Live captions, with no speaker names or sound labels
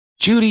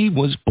Judy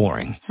was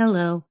boring.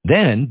 Hello.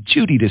 Then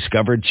Judy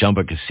discovered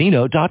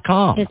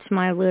ChumbaCasino.com. It's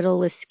my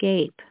little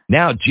escape.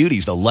 Now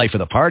Judy's the life of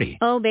the party.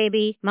 Oh,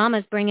 baby,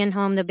 mama's bringing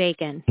home the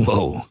bacon.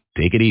 Whoa,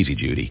 take it easy,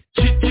 Judy.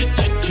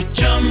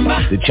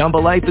 The Chumba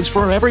life is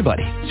for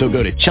everybody. So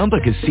go to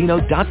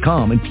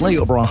ChumbaCasino.com and play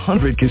over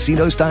 100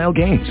 casino-style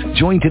games.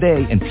 Join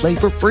today and play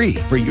for free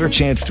for your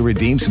chance to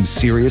redeem some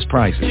serious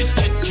prizes.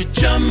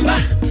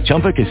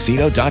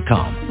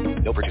 ChumbaCasino.com.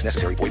 No purchase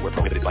necessary. Void where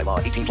prohibited by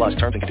law. 18 plus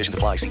terms and conditions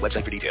apply. See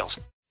website for details.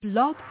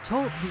 Blog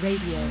Talk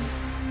Radio.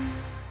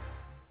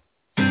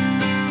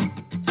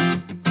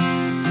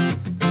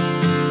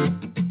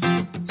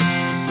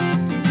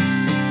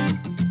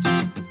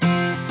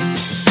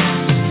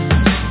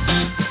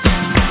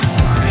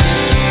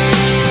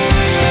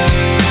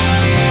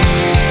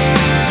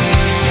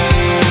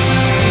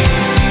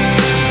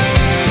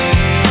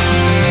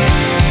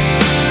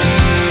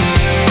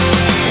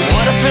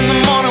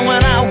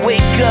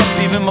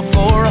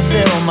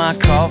 My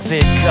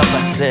coffee cup,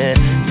 I said,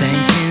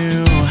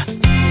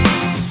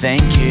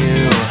 thank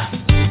you.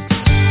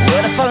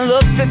 What if I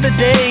looked at the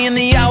day and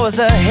the hours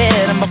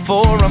ahead, and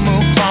before I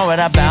moved forward,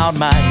 I bowed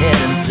my head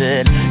and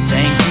said,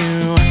 thank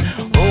you.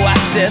 Oh, I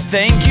said,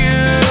 thank you.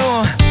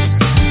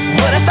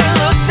 What if I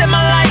looked at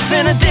my life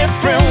in a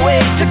different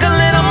way, took a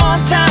little more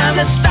time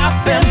to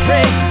stop and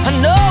pray? I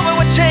know it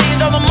would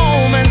change all the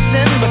moments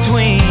in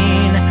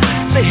between.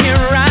 So here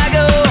I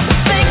go.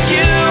 Thank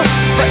you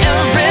for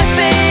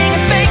everything.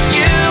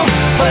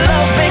 For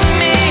loving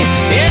me,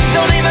 it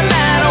don't even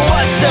matter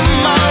what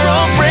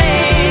tomorrow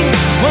brings.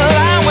 Well,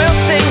 I will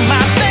sing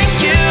my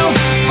thank you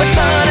for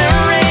sun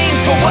and rain,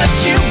 for what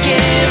you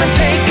give and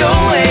take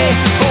away,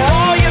 for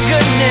all your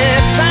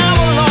goodness. I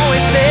will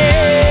always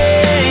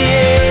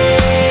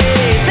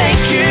say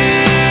thank you.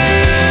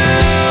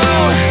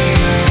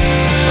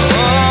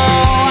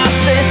 Oh, I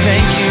say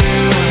thank you.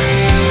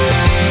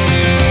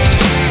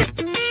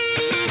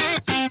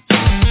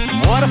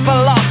 What if I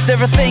lost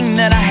everything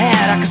that I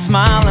had? I could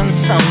smile and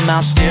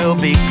somehow still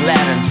be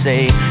glad and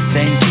say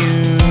thank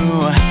you,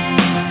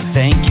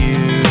 thank you.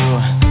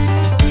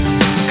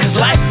 Cause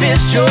life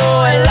is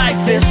joy,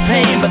 life is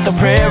pain, but the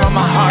prayer on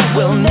my heart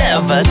will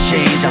never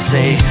change. I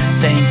say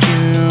thank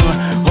you,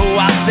 oh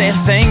I say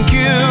thank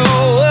you.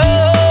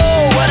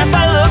 Oh, what if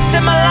I looked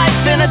at my life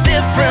in a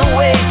different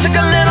way, took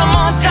a little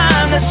more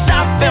time to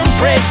stop and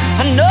pray?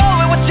 I know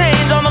it would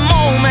change all the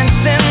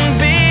moments in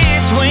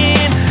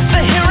between. So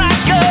here I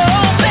go,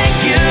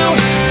 thank you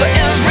for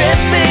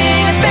everything.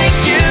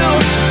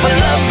 For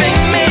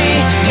loving me,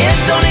 it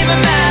don't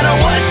even matter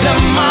what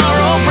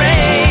tomorrow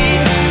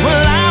brings.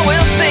 Well, I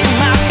will sing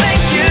my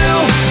thank you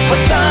for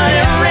sun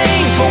and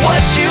rain, for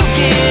what you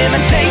give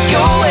and take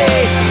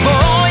away, for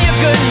all your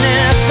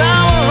goodness.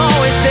 I will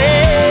always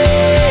say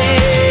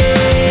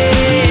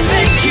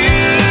thank you.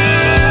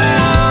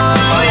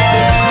 Oh,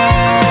 yeah.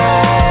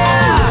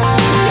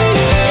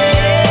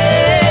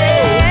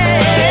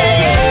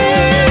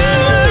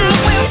 I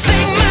will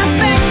sing my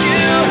thank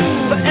you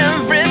for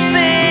everything.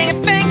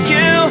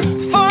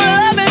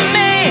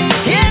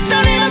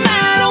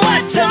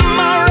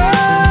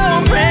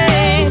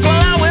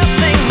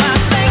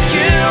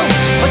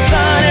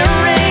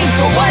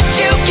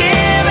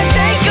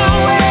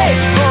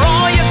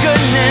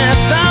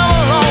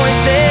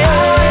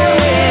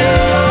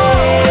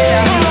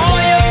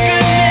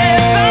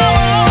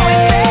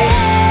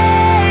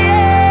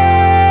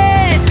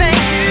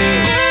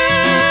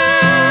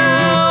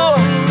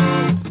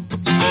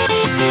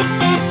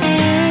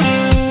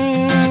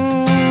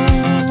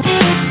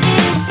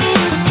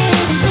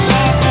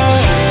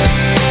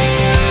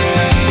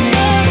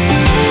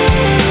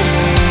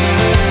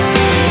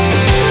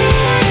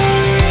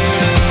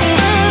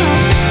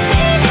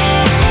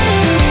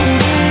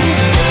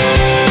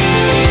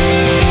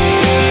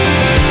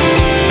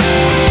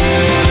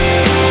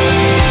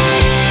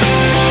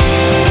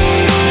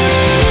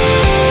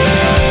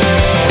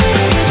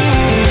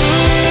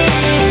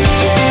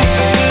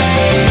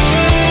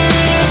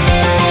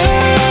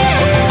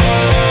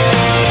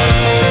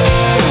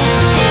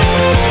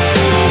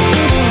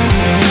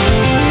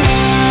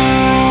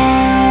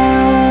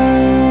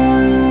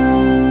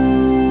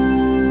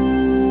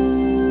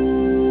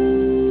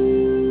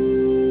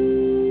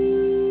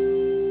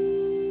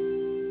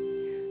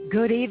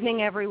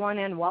 Everyone,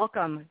 and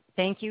welcome.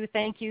 Thank you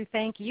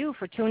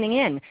for tuning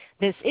in.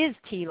 This is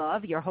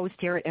T-Love, your host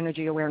here at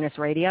Energy Awareness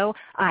Radio.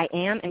 I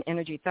am an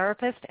energy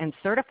therapist and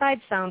certified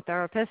sound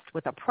therapist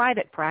with a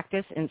private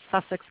practice in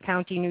Sussex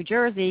County, New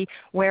Jersey,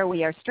 where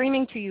we are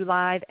streaming to you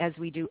live as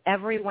we do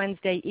every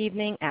Wednesday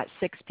evening at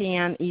 6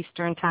 p.m.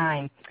 Eastern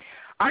Time.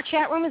 Our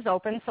chat room is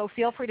open, so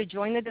feel free to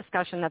join the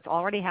discussion that's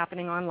already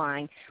happening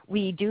online.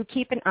 We do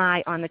keep an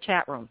eye on the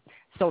chat room.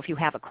 So if you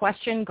have a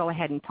question, go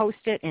ahead and post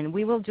it, and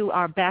we will do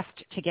our best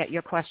to get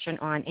your question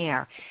on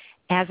air.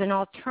 As an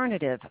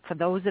alternative, for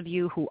those of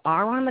you who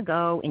are on the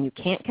go and you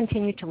can't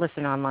continue to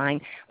listen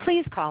online,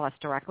 please call us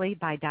directly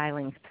by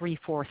dialing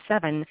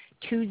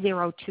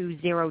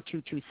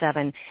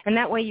 347-202-0227. And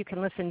that way you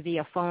can listen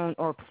via phone,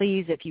 or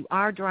please, if you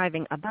are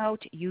driving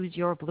about, use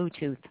your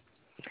Bluetooth.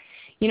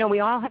 You know,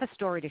 we all have a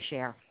story to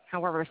share.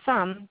 However,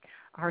 some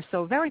are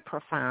so very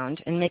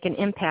profound and make an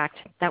impact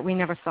that we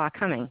never saw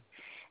coming.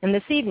 And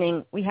this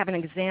evening, we have an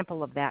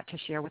example of that to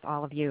share with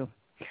all of you.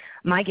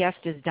 My guest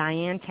is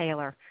Diane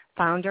Taylor,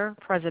 founder,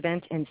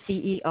 president, and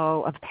CEO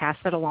of Pass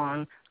It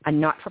Along, a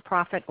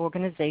not-for-profit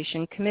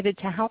organization committed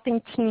to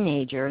helping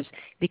teenagers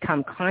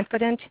become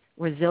confident,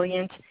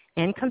 resilient,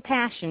 and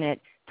compassionate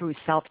through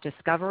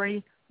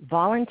self-discovery,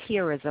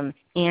 volunteerism,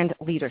 and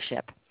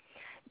leadership.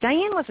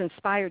 Diane was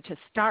inspired to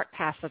start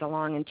Pass It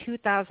Along in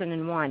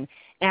 2001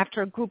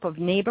 after a group of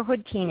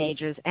neighborhood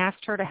teenagers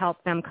asked her to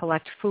help them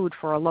collect food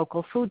for a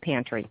local food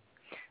pantry.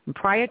 And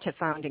prior to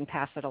founding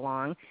Pass It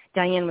Along,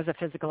 Diane was a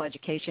physical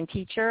education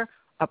teacher,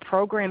 a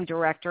program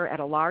director at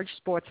a large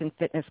sports and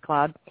fitness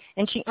club,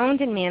 and she owned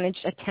and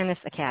managed a tennis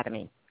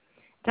academy.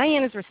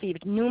 Diane has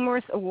received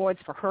numerous awards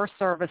for her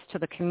service to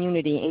the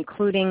community,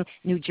 including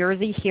New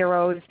Jersey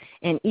Heroes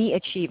and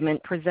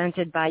E-Achievement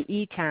presented by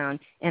E-Town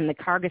and the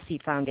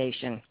Cargosy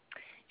Foundation.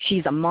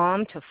 She's a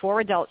mom to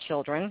 4 adult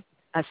children,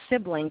 a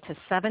sibling to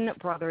 7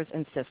 brothers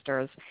and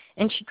sisters,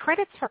 and she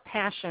credits her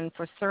passion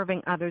for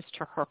serving others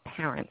to her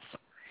parents.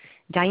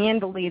 Diane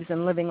believes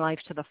in living life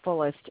to the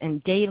fullest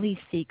and daily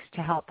seeks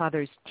to help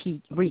others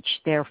reach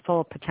their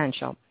full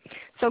potential.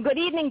 So good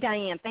evening,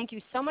 Diane. Thank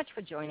you so much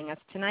for joining us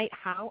tonight.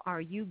 How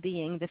are you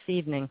being this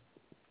evening?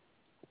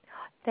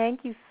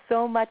 Thank you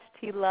so much,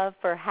 T-Love,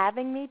 for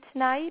having me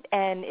tonight,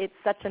 and it's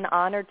such an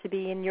honor to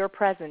be in your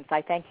presence.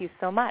 I thank you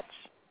so much.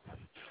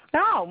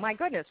 Oh, my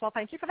goodness. Well,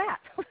 thank you for that.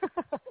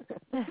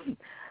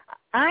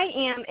 I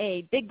am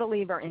a big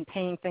believer in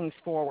paying things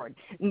forward,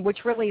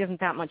 which really isn't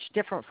that much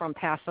different from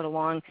Pass It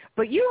Along,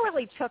 but you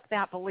really took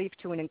that belief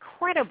to an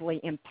incredibly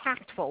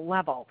impactful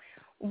level.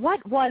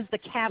 What was the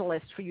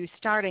catalyst for you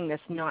starting this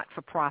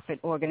not-for-profit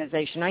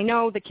organization? I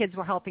know the kids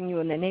were helping you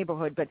in the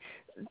neighborhood, but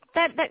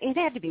that it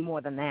had to be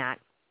more than that.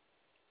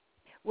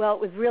 Well,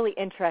 it was really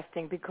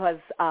interesting because,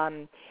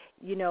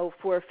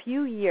 for a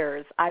few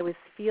years I was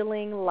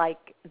feeling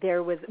like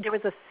there was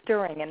a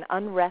stirring, an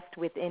unrest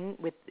within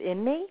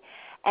me,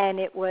 and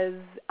it was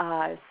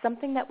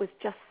something that was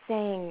just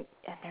saying,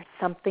 there's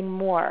something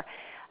more.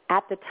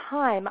 At the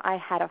time, I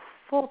had a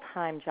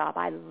full-time job.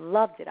 I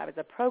loved it. I was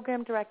a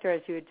program director,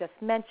 as you had just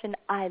mentioned.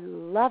 I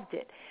loved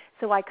it.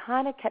 So I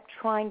kind of kept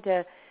trying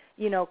to,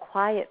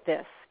 quiet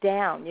this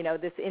down,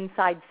 this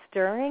inside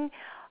stirring.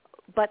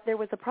 But there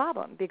was a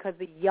problem because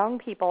the young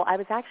people, I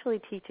was actually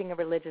teaching a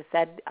religious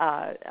ed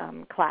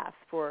class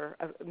for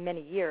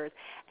many years,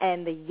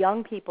 and the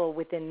young people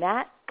within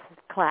that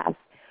class,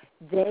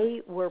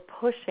 they were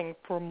pushing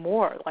for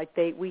more. Like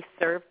we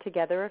served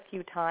together a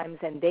few times,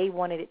 and they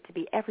wanted it to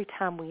be every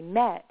time we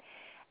met.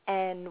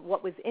 And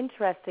what was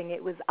interesting,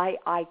 it was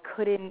I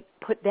couldn't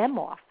put them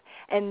off.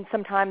 And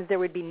sometimes there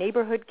would be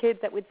neighborhood kids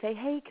that would say,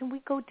 hey, can we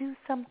go do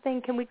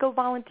something? Can we go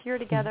volunteer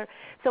together?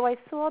 So I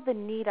saw the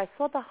need. I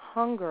saw the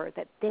hunger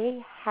that they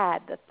had,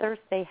 the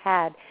thirst they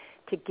had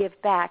to give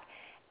back.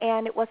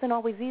 And it wasn't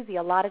always easy.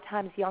 A lot of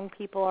times young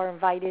people are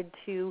invited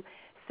to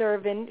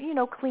serve in,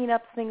 cleanups,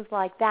 things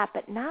like that,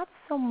 but not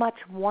so much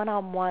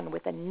one-on-one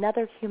with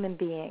another human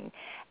being.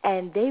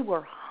 And they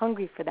were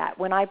hungry for that.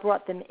 When I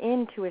brought them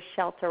into a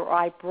shelter or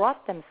I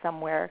brought them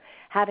somewhere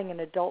having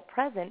an adult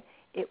present,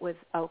 it was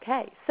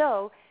okay.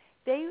 So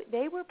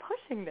they were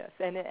pushing this,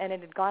 and it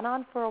had gone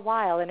on for a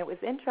while, and it was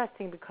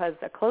interesting because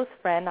a close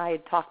friend I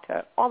had talked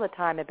to all the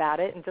time about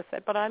it and just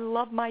said, but I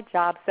love my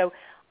job, so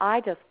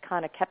I just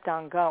kind of kept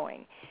on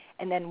going.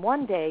 And then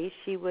one day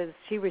she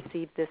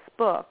received this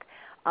book,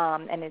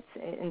 and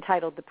it's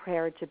entitled The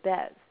Prayer of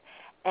Jabez.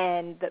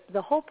 And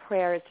the whole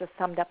prayer is just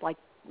summed up like,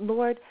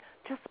 Lord,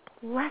 just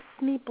bless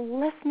me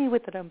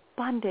with an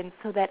abundance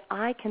so that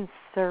I can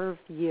serve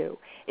you.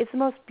 It's the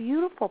most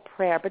beautiful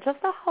prayer, but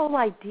just the whole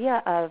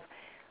idea of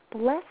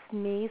bless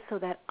me so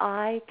that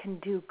I can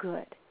do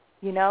good,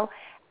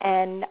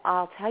 And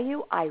I'll tell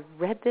you, I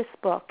read this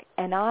book,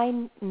 and I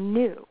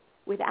knew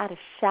without a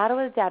shadow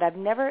of a doubt, I've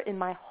never in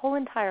my whole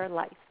entire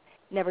life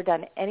never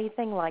done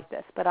anything like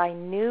this, but I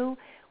knew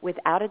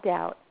without a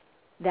doubt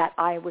that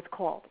I was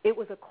called. It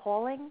was a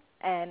calling,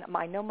 and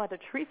I know Mother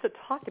Teresa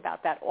talked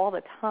about that all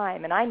the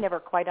time, and I never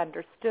quite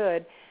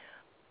understood,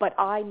 but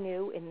I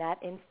knew in that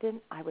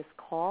instant I was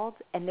called,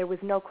 and there was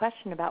no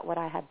question about what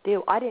I had to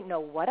do. I didn't know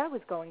what I was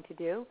going to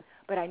do,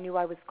 but I knew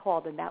I was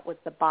called, and that was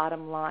the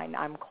bottom line.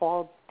 I'm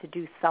called to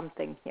do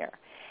something here.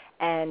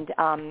 And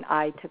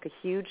I took a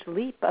huge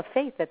leap of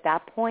faith at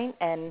that point,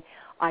 and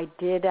I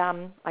did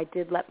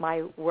let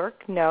my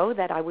work know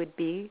that I would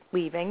be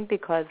leaving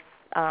because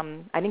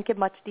I didn't give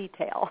much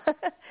detail,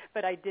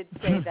 but I did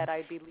say that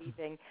I'd be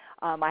leaving.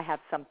 I have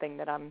something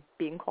that I'm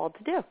being called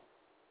to do.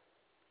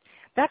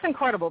 That's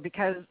incredible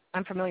because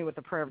I'm familiar with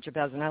the Prayer of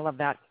Jabez, and I love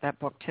that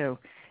book too.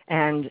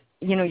 And,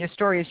 your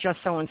story is just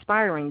so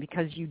inspiring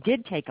because you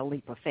did take a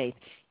leap of faith.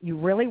 You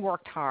really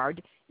worked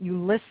hard.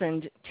 You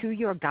listened to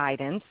your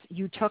guidance.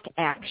 You took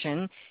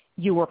action.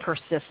 You were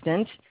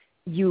persistent.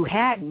 You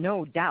had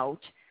no doubt.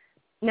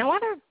 Now,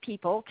 other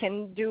people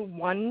can do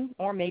one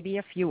or maybe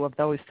a few of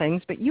those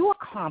things, but you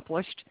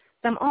accomplished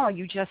them all.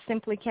 You just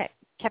simply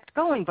kept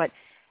going. But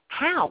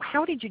how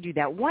did you do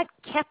that? What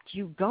kept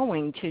you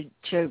going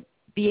to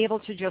be able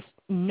to just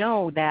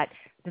know that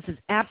this is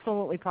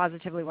absolutely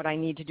positively what I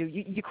need to do?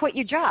 You quit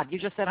your job. You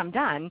just said, I'm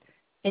done,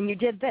 and you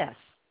did this.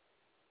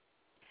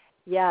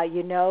 Yeah,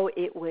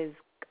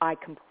 I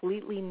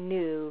completely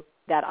knew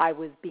that I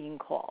was being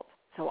called.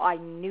 So I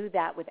knew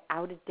that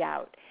without a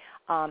doubt.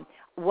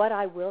 What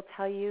I will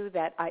tell you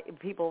that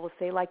people will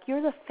say, like,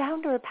 you're the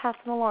founder of Pass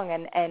It Along,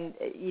 and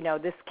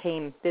this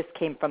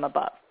came from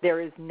above. There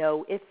is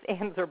no ifs,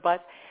 ands, or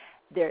buts.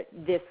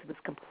 This was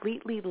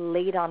completely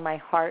laid on my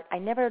heart. I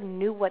never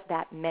knew what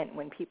that meant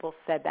when people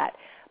said that,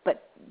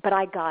 but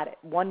I got it.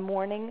 One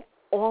morning,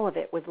 all of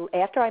it was,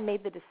 after I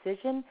made the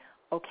decision,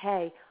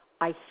 okay,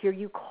 I hear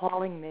you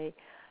calling me.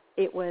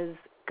 It was,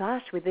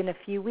 within a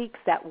few weeks,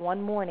 that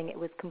one morning, it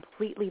was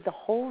completely the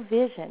whole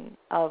vision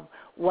of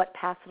what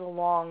Pass It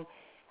Along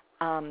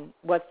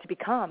was to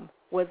become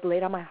was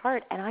laid on my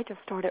heart, and I just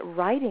started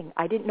writing.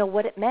 I didn't know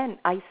what it meant.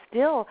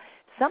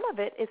 Some of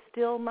it is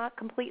still not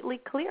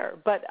completely clear,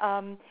 but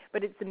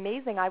it's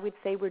amazing. I would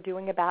say we're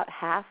doing about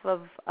half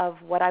of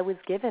what I was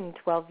given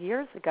 12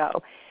 years ago.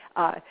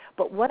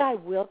 But what I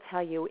will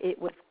tell you,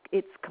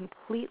 it's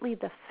completely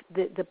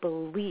the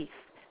belief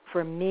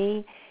for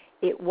me.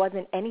 It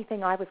wasn't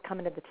anything I was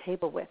coming to the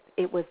table with.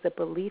 It was the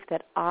belief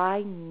that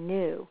I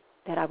knew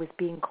that I was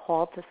being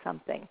called to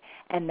something,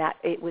 and that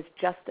it was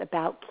just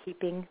about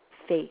keeping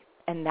faith,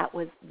 and that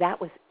was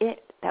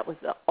it. That was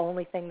the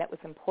only thing that was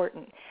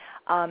important.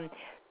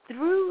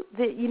 Through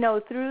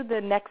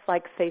the next,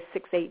 like, say,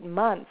 6-8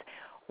 months,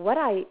 what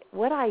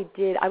I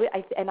did,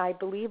 and I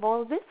believe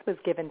all of this was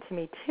given to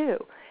me too.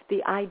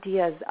 The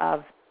ideas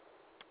of,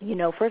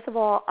 first of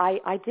all,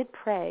 I did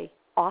pray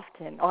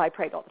often. Oh, I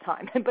prayed all the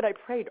time, but I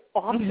prayed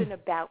often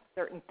about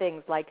certain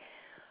things, like,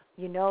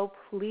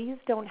 please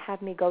don't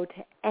have me go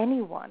to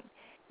anyone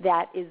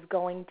that is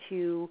going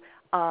to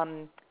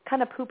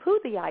kind of poo-poo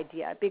the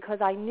idea, because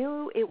I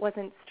knew it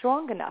wasn't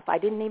strong enough. I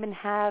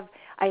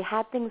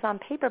had things on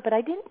paper, but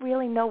I didn't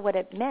really know what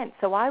it meant.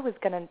 So I was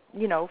going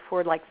to,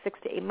 for like 6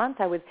 to 8 months,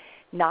 I was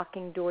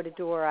knocking door to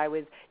door. I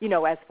was,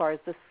 as far as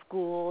the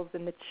schools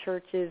and the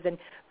churches, and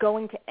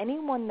going to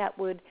anyone that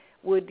would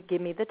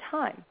give me the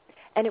time.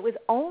 And it was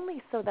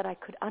only so that I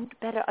could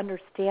better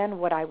understand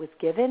what I was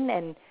given,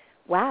 and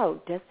wow,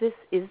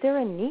 is there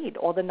a need?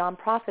 All the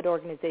nonprofit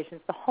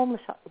organizations, the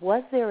homeless shelter,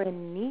 was there a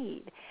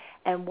need?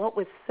 And what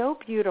was so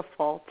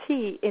beautiful,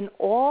 in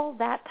all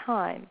that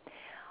time,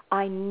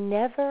 I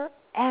never,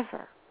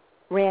 ever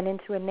ran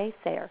into a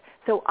naysayer.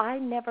 So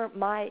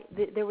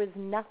there was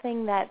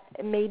nothing that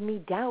made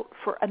me doubt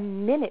for a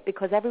minute,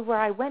 because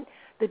everywhere I went,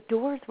 the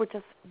doors were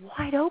just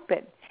wide open.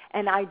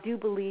 And I do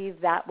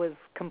believe that was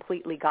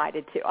completely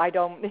guided too. I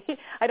don't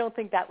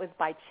think that was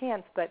by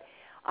chance, but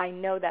I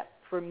know that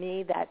for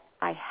me, that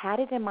I had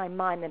it in my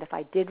mind that if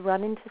I did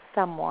run into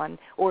someone,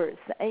 or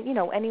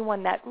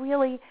anyone that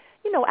really,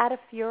 out of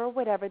fear or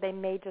whatever, they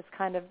may just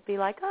kind of be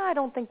like, I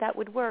don't think that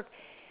would work.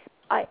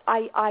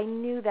 I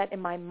knew that in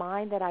my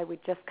mind that I would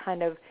just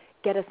kind of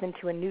get us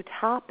into a new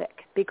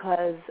topic,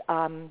 because,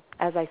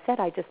 as I said,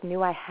 I just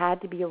knew I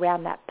had to be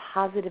around that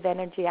positive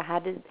energy. I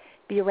had to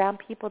be around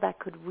people that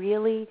could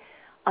really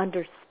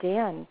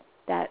understand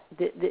that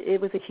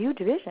it was a huge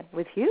vision. It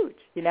was huge,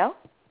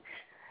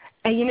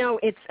 And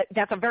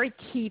that's a very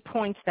key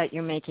point that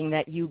you're making,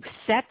 that you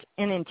set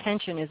an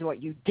intention is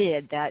what you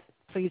did, that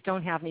please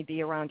don't have me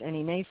be around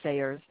any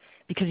naysayers,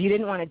 because you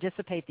didn't want to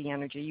dissipate the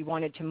energy. You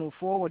wanted to move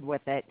forward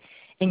with it.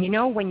 And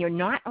when you're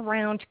not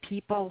around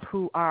people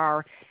who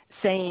are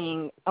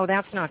saying, oh,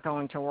 that's not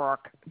going to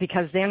work,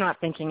 because they're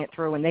not thinking it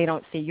through and they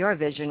don't see your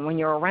vision, when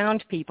you're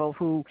around people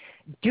who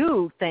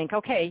do think,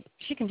 okay,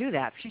 she can do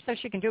that. If she says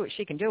she can do it,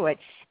 she can do it.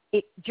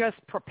 It just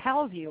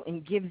propels you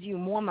and gives you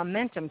more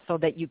momentum so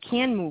that you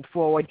can move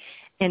forward.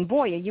 And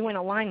boy, are you in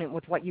alignment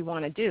with what you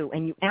want to do.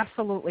 And you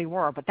absolutely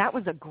were. But that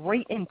was a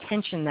great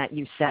intention that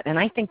you set. And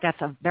I think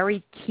that's a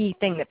very key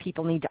thing that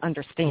people need to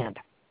understand.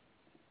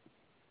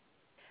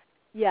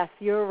 Yes,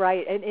 you're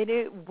right. And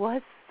it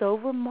was so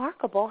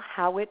remarkable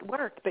how it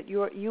worked. But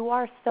you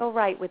are so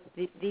right with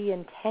the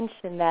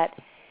intention that,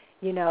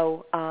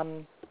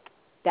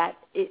 that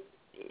it,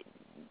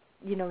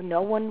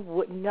 no one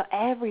would,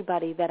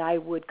 everybody that I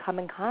would come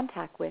in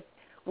contact with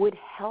would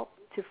help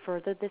to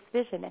further this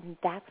vision, and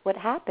that's what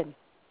happened.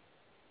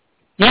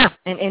 Yeah,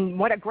 and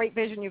what a great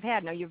vision you've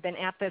had. Now, you've been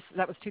at this,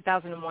 that was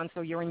 2001,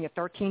 so you're in your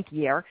 13th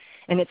year,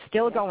 and it's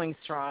still going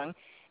strong.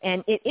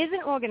 And it is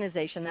an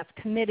organization that's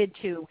committed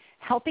to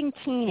helping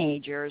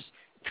teenagers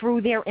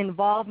through their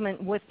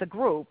involvement with the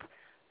group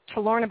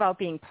to learn about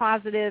being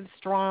positive,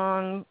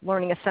 strong,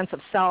 learning a sense of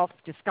self,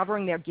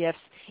 discovering their gifts.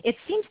 It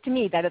seems to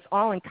me that it's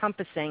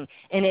all-encompassing,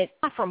 and it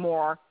offers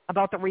more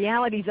about the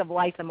realities of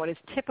life than what is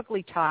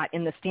typically taught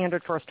in the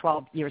standard first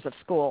 12 years of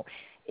school.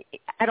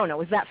 I don't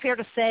know. Is that fair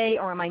to say,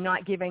 or am I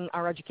not giving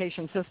our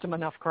education system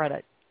enough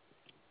credit?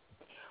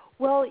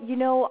 Well,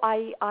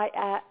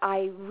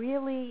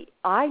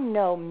 I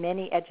know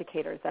many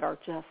educators that are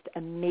just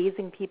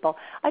amazing people.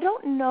 I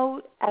don't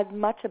know as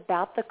much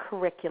about the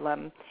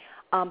curriculum.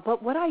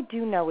 But what I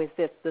do know is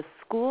this: the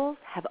schools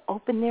have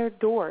opened their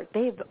doors.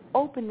 They've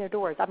opened their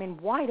doors,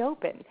 wide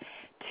open,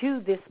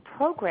 to this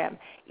program,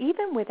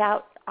 even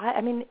without.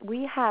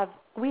 We have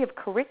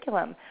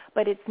curriculum,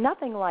 but it's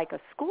nothing like a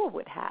school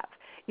would have.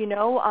 And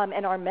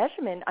our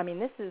measurement,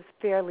 this is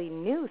fairly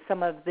new,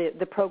 some of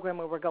the program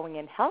where we're going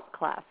in health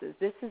classes.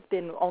 This has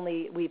been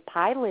we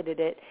piloted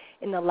it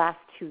in the last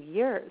 2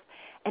 years.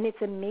 And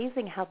it's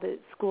amazing how the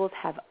schools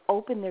have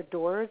opened their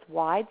doors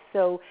wide.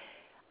 So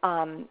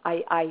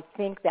I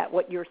think that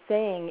what you're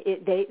saying,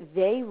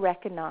 they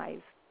recognize,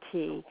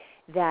 T,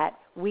 that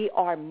we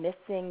are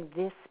missing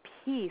this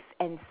piece,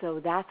 and so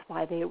that's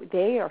why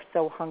they are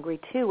so hungry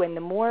too. And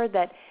the more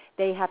that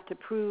they have to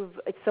prove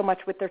so much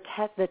with their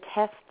the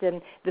test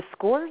and the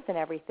scores and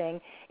everything,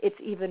 it's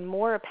even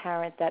more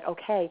apparent that,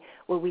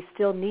 we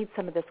still need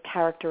some of this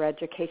character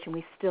education.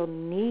 We still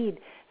need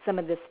some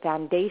of this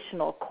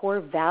foundational core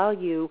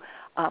values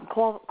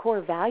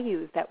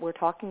that we're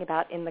talking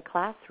about in the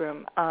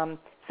classroom.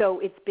 So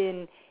it's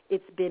been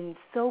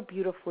so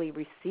beautifully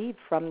received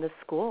from the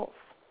schools.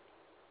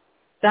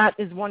 That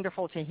is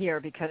wonderful to hear,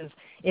 because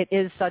it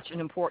is such an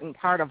important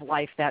part of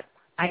life that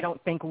I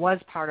don't think was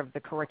part of the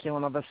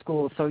curriculum of a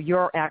school. So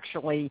you're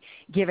actually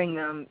giving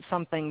them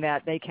something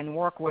that they can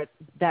work with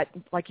that,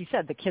 like you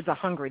said, the kids are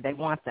hungry. They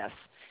want this,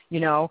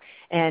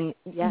 And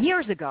yes.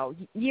 years ago,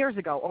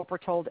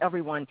 Oprah told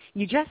everyone,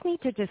 you just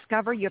need to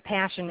discover your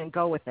passion and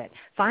go with it.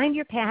 Find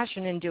your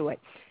passion and do it.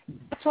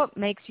 That's what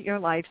makes your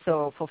life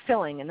so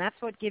fulfilling, and that's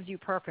what gives you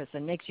purpose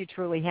and makes you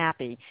truly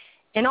happy.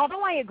 And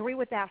although I agree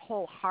with that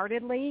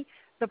wholeheartedly,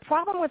 the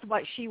problem with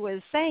what she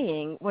was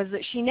saying was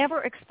that she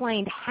never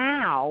explained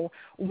how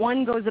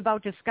one goes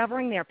about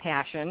discovering their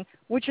passion,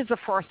 which is the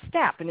first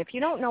step. And if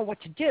you don't know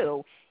what to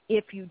do,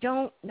 if you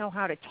don't know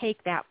how to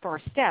take that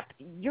first step,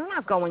 you're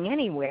not going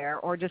anywhere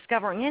or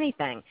discovering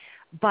anything.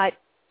 But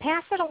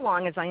Pass It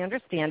Along, as I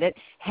understand it,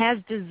 has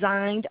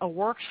designed a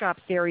workshop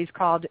series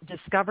called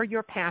Discover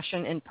Your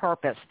Passion and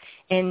Purpose.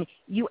 And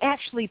you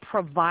actually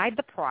provide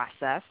the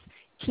process.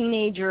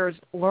 Teenagers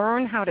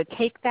learn how to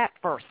take that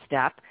first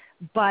step,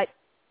 but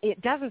it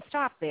doesn't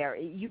stop there.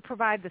 You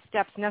provide the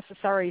steps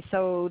necessary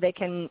so they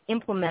can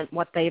implement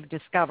what they've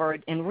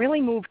discovered and really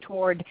move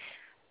toward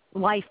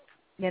life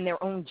in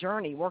their own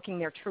journey, working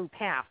their true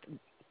path.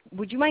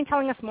 Would you mind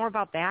telling us more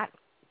about that?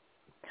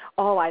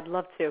 Oh, I'd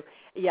love to.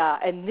 Yeah,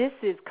 and this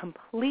is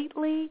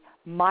completely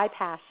my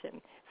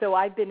passion. So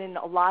I've been in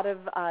a lot of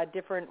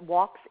different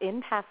walks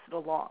in Pass It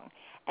Along.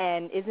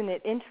 And isn't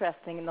it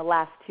interesting, in the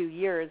last 2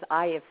 years,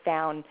 I have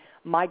found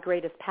my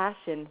greatest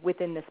passion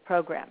within this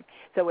program.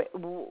 So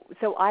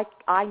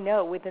I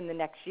know within the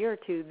next year or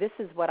two, this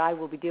is what I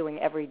will be doing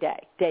every day,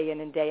 day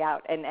in and day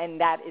out.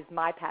 And that is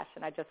my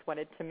passion. I just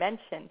wanted to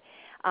mention.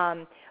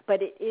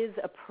 But it is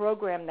a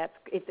program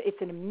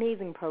it's an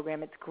amazing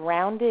program. It's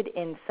grounded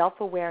in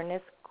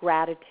self-awareness,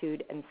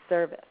 gratitude, and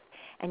service.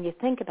 And you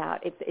think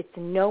about it, it's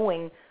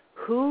knowing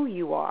who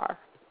you are.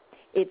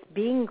 It's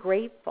being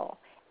grateful,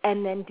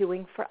 and then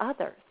doing for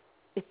others.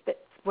 It's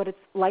what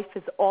life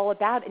is all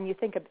about. And you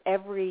think of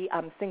every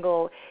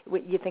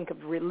you think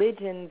of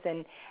religions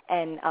and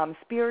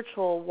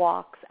spiritual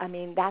walks.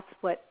 That's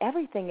what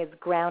everything is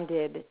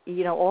grounded.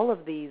 All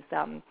of these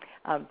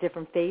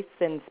different faiths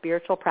and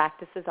spiritual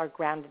practices are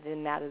grounded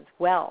in that as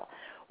well.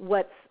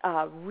 What's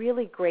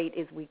really great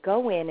is we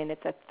go in, and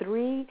it's a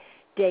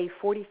 3-day,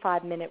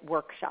 45-minute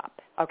workshop.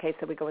 Okay,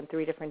 so we go in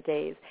 3 different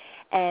days.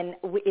 And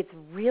it's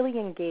really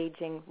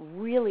engaging,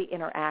 really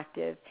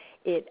interactive.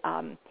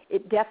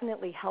 It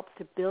definitely helps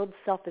to build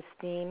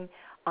self-esteem.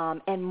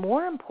 And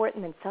more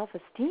important than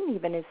self-esteem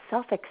even is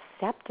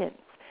self-acceptance.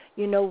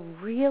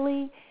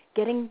 Really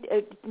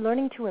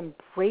learning to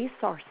embrace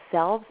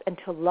ourselves and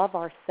to love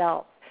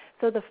ourselves.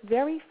 So the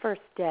very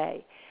first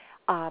day,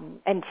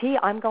 and T,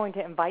 I'm going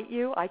to invite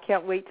you. I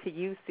can't wait till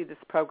you see this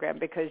program,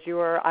 because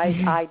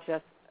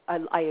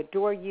I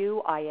adore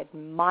you. I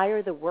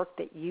admire the work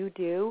that you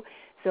do.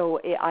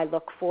 So I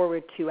look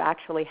forward to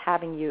actually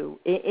having you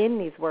in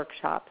these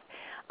workshops.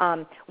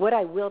 What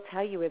I will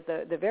tell you is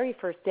the very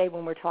first day,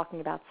 when we're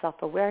talking about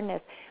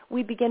self-awareness,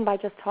 we begin by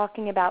just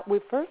talking about, we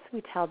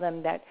tell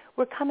them that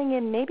we're coming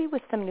in maybe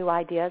with some new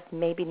ideas,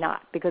 maybe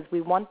not, because we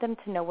want them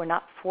to know we're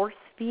not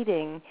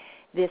force-feeding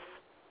this,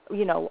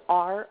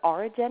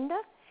 our agenda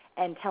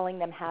and telling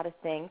them how to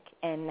think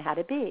and how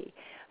to be.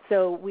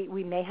 So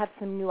we may have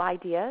some new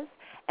ideas,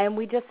 and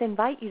we just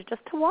invite you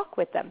just to walk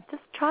with them.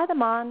 Just try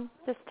them on.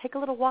 Just take a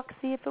little walk,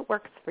 see if it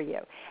works for you,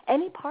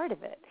 any part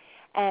of it.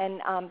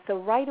 And so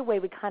right away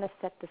we kind of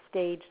set the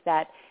stage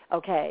that,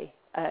 okay,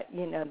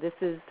 this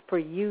is for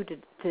you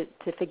to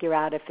figure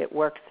out if it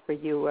works for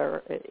you,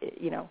 or,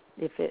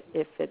 if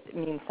it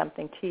means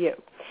something to you.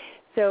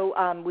 So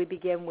we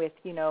begin with,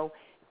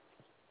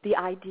 the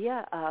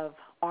idea of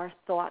our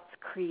thoughts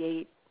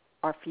create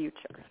our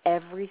future.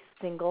 Every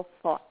single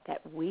thought that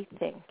we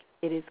think,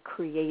 it is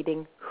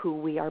creating who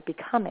we are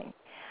becoming.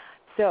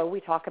 So we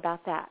talk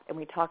about that, and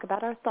we talk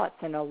about our thoughts.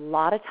 And a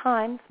lot of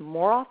times,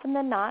 more often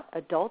than not,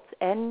 adults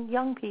and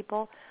young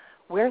people,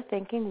 we're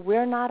thinking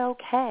we're not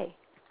okay.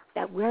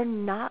 that we're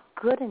not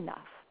good enough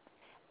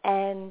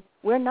and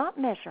we're not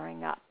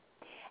measuring up.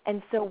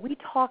 And so we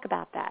talk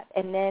about that,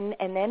 and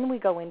then we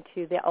go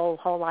into the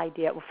whole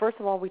idea. Well, first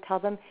of all, we tell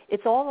them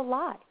it's all a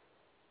lie.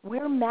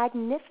 We're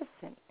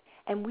magnificent,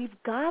 and we've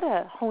got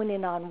to hone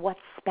in on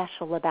what's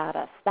special about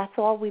us. That's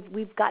all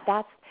we've got.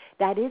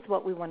 That is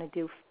what we want to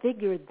do.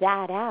 Figure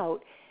that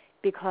out,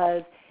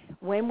 because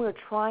when we're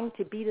trying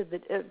to beat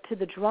to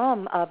the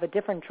drum of a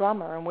different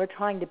drummer, and we're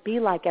trying to be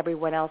like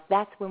everyone else,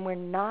 that's when we're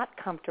not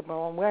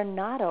comfortable and we're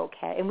not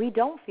okay, and we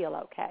don't feel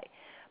okay.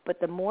 But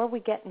the more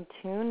we get in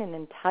tune and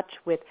in touch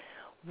with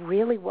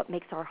really what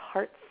makes our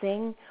heart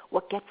sing,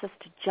 what gets us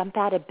to jump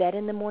out of bed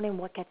in the morning,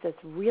 what gets us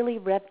really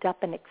revved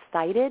up and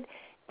excited,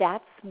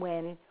 that's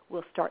when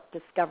we'll start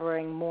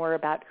discovering more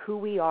about who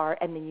we are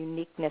and the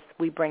uniqueness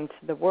we bring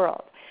to the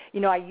world.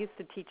 I used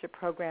to teach a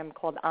program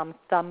called I'm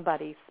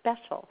Somebody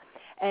Special.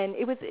 And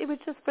it was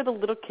just for the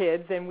little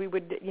kids, and we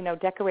would,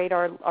 decorate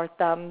our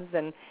thumbs,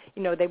 and,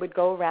 they would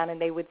go around and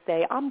they would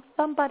say, I'm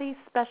somebody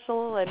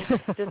special, and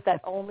just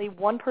that only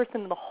one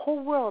person in the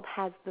whole world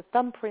has the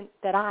thumbprint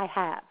that I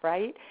have,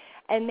 right?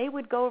 And they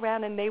would go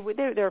around, and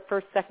they're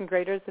first, second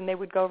graders, and they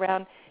would go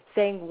around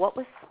saying what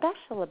was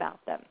special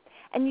about them.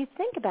 And you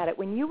think about it,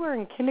 when you were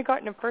in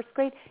kindergarten and first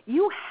grade,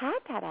 you had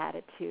that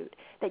attitude,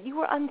 that you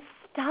were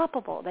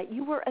unstoppable, that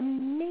you were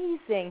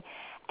amazing.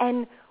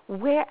 And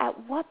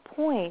at what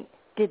point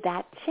did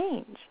that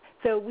change?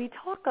 So we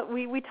talk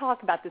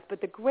about this, but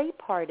the great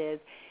part is,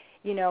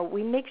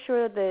 we make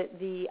sure that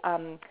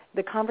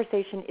the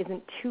conversation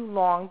isn't too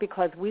long,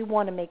 because we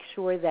want to make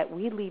sure that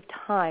we leave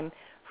time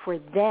for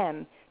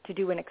them to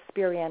do an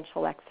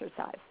experiential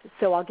exercise.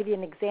 So I'll give you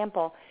an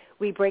example.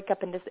 We break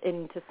up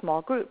into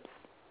small groups,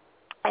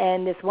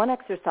 and this one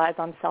exercise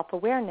on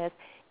self-awareness,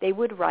 they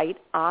would write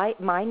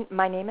my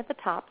name at the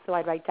top, so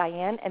I'd write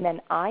Diane, and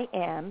then I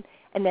am,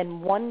 and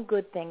then one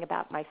good thing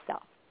about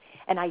myself.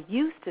 And I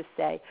used to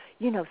say,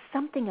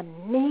 something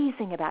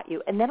amazing about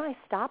you. And then I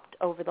stopped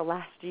over the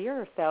last year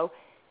or so,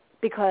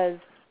 because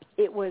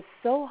it was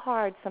so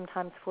hard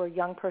sometimes for a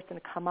young person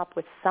to come up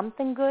with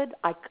something good.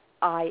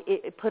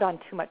 It put on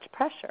too much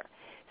pressure.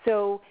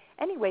 So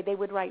anyway, they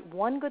would write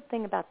one good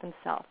thing about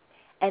themselves.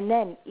 And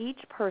then each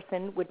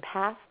person would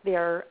pass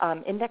their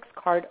index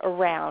card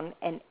around,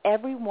 and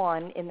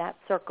everyone in that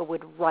circle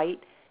would write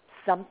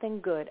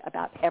something good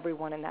about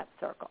everyone in that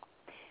circle.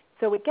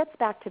 So it gets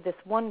back to this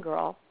one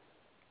girl,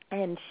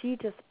 and she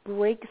just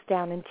breaks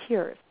down in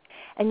tears.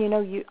 And,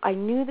 I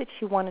knew that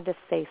she wanted to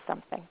say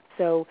something.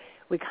 So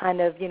we kind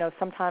of,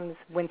 sometimes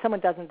when someone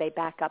doesn't, they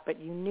back up,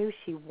 but you knew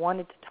she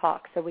wanted to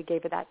talk, so we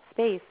gave her that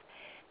space.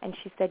 And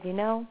she said,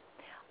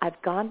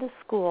 I've gone to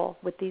school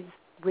with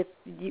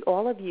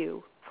all of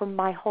you for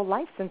my whole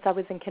life since I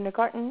was in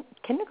kindergarten.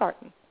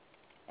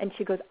 And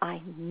she goes,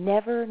 I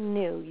never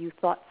knew you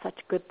thought such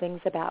good things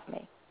about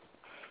me.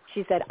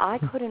 She said, I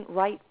couldn't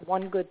write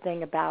one good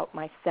thing about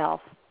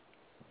myself,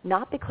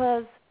 not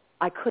because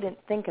I couldn't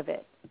think of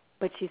it,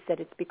 but she said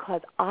it's because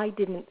I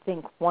didn't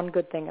think one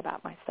good thing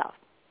about myself.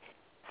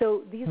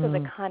 So these are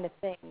the kind of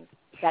things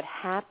that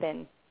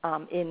happen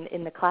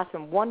in the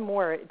classroom. One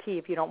more, T,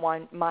 if you don't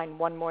mind,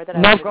 one more that I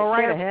No, go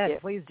right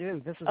ahead. Please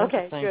do. This is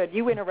okay. Interesting. Good.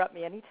 You interrupt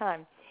me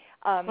anytime.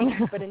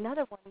 But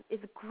another one is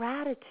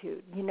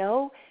gratitude.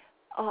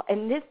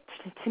 And this,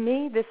 to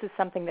me, this is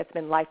something that's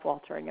been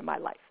life-altering in my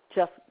life.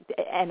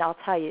 And I'll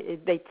tell you,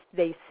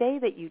 they say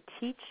that you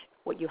teach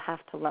what you have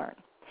to learn.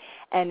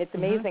 And it's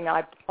amazing.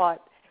 I've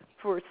taught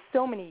for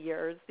so many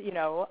years,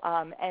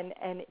 and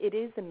it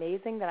is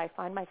amazing that I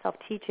find myself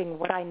teaching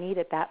what I need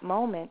at that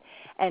moment.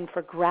 And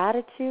for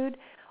gratitude,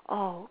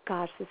 oh,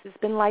 gosh, this has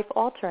been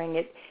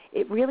life-altering.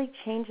 It really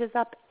changes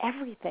up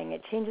everything.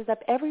 It changes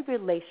up every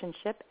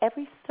relationship,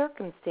 every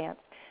circumstance.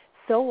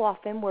 So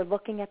often we're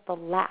looking at the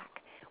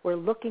lack. We're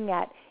looking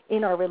at,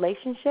 in our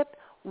relationship,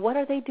 what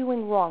are they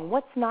doing wrong?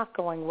 What's not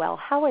going well?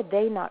 How are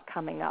they not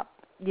coming up,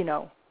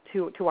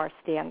 to our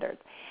standards?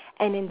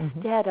 And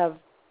instead of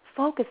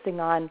focusing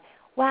on,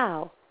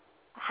 wow,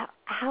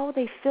 how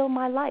they fill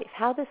my life,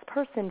 how this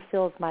person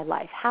fills my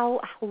life,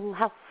 how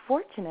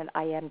fortunate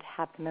I am to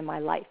have them in my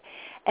life.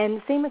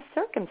 And same with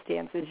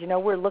circumstances.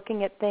 We're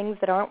looking at things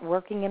that aren't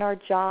working in our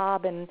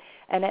job and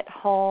at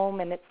home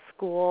and at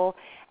school.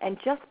 And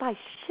just by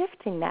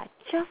shifting that,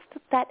 just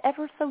that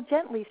ever so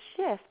gently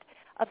shift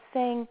of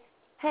saying,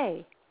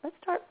 hey, let's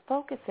start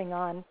focusing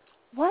on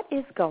what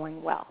is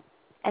going well.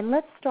 And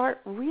let's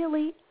start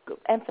really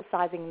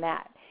emphasizing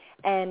that.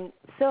 And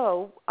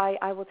so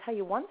I will tell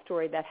you one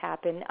story that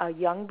happened. A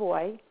young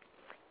boy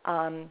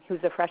who's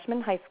a freshman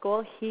in high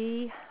school,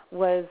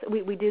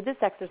 we do this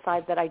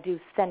exercise that I do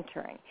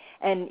centering.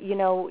 And,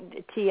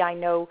 T, I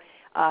know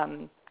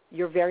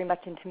you're very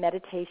much into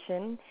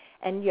meditation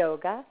and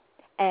yoga,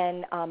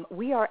 and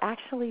we are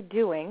actually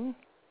doing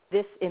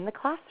this in the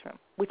classroom,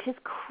 which is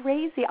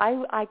crazy.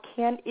 I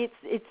can't,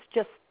 it's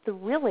just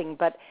thrilling,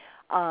 but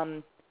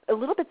a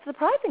little bit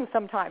surprising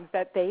sometimes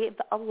that they've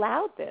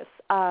allowed this.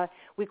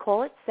 We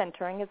call it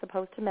centering as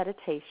opposed to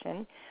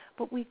meditation,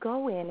 but we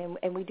go in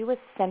and we do a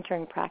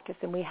centering practice,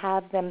 and we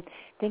have them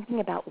thinking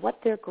about what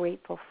they're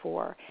grateful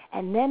for,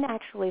 and then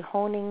actually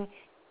honing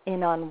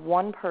in on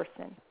one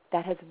person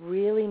that has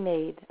really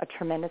made a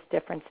tremendous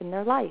difference in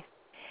their life.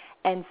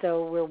 And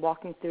so we're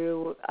walking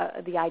through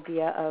the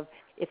idea of,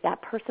 if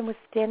that person was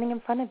standing in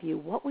front of you,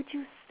 what would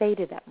you say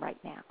to them right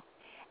now?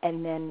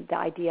 And then the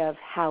idea of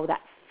how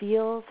that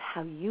feels,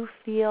 how you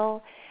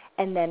feel,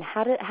 and then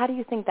how do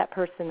you think that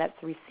person that's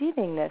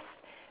receiving this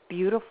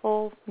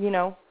beautiful,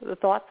 the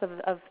thoughts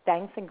of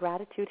thanks and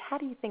gratitude, how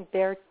do you think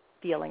they're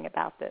feeling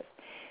about this?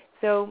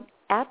 So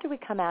after we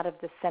come out of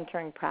the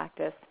centering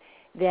practice,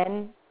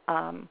 then,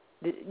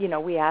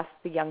 we ask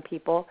the young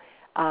people,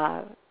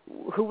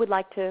 who would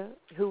like to,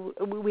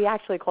 we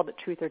actually called it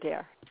truth or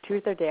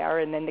dare,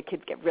 and then the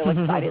kids get real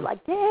excited,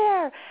 like,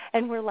 dare,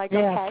 and we're like,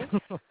 okay,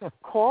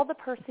 call the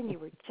person you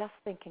were just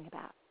thinking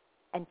about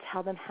and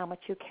tell them how much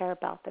you care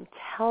about them,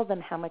 tell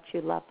them how much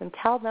you love them,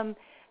 tell them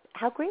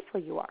how grateful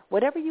you are,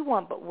 whatever you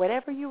want, but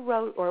whatever you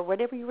wrote or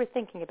whatever you were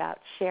thinking about,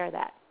 share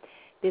that.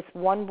 This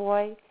one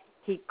boy,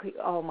 he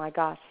oh my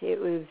gosh, it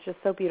was just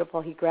so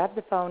beautiful. He grabbed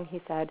the phone,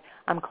 he said,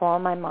 I'm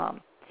calling my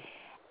mom.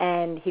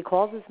 And he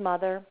calls his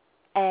mother,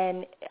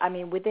 and,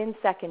 within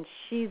seconds,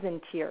 she's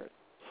in tears.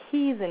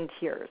 He's in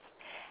tears.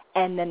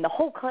 And then the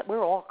whole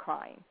we're all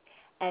crying.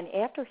 And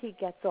after he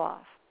gets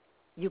off,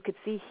 you could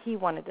see he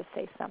wanted to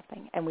say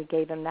something, and we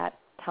gave him that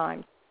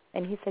time.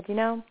 And he said,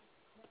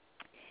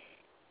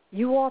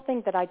 you all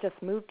think that I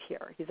just moved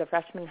here. He's a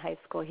freshman in high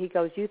school. He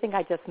goes, you think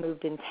I just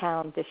moved in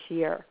town this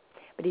year.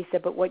 But he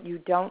said, but what you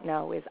don't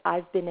know is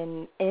I've been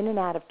in and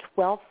out of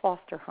 12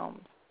 foster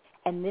homes,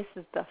 and this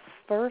is the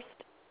first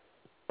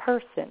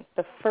person,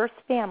 the first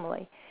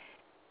family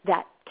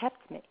that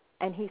kept me.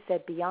 And he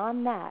said,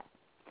 beyond that,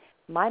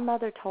 my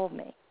mother told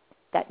me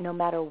that no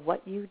matter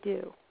what you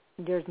do,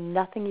 there's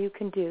nothing you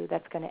can do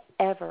that's going to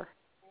ever,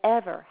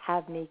 ever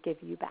have me give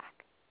you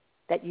back,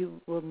 that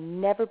you will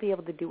never be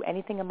able to do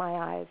anything in my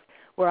eyes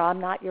where I'm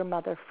not your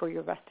mother for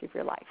the rest of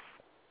your life.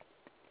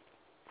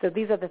 So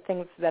these are the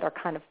things that are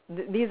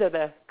these are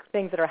the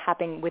things that are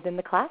happening within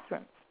the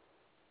classrooms.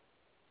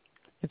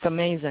 It's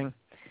amazing.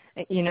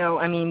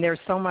 There's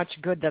so much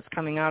good that's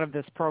coming out of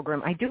this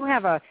program. I do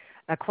have a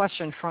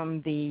question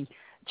from the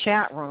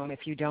chat room,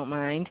 if you don't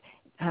mind.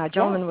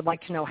 Gentlemen would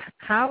like to know,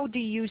 how do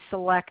you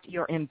select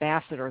your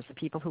ambassadors, the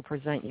people who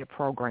present your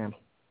program?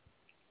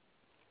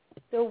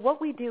 So what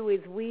we do is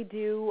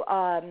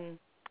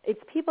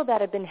it's people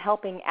that have been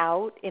helping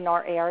out in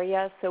our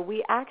area. So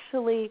we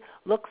actually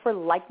look for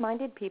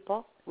like-minded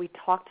people. We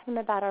talk to them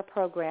about our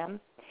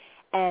program,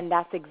 and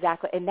that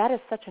is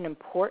such an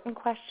important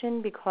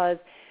question, because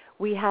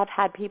we have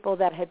had people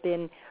that have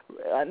been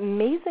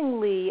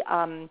amazingly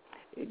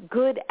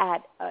good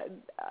at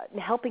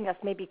helping us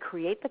maybe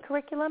create the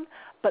curriculum,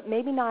 but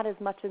maybe not as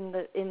much in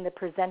the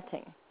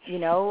presenting.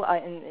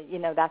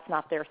 That's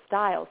not their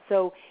style.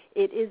 So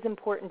it is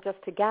important just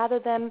to gather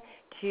them.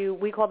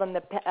 We call them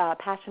the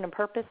passion and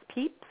purpose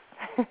peeps,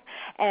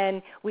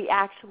 and we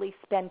actually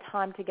spend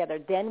time together.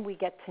 Then we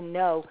get to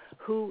know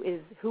who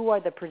are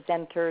the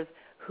presenters,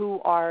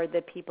 who are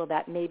the people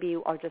that maybe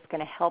are just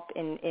going to help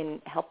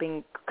in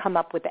helping come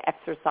up with the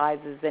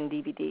exercises and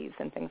DVDs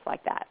and things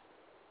like that.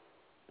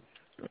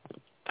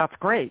 That's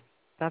great.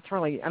 That's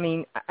really,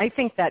 I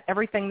think that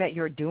everything that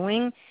you're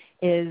doing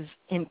is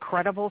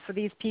incredible for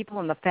these people,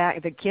 and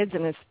the kids,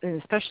 and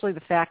especially the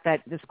fact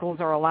that the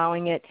schools are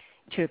allowing it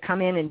to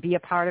come in and be a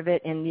part of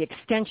it, and the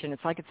extension.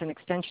 It's like it's an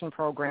extension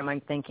program,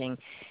 I'm thinking.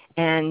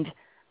 And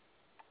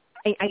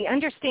I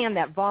understand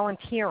that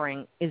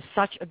volunteering is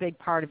such a big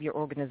part of your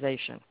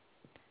organization.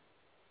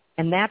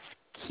 And that's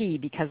key,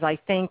 because I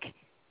think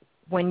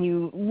when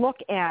you look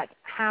at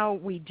how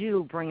we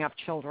do bring up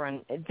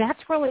children, that's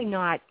really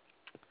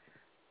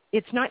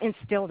it's not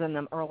instilled in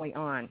them early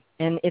on.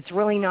 And it's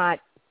really not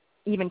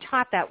even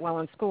taught that well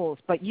in schools.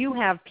 But you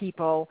have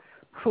people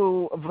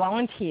who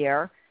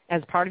volunteer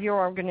as part of your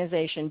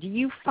organization. Do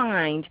you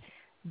find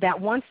that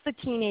once the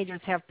teenagers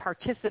have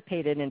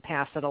participated in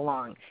Pass It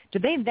Along, do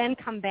they then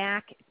come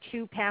back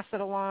to Pass It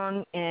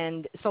Along,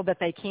 and so that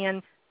they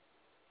can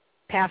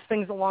pass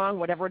things along,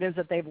 whatever it is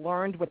that they've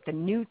learned, with the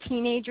new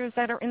teenagers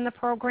that are in the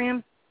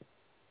program?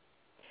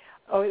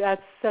 Oh,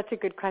 that's such a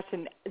good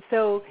question.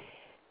 So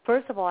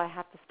first of all, I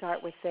have to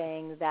start with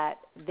saying that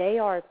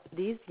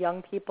these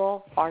young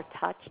people are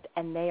touched,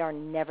 and they are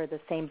never the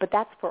same. But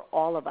that's for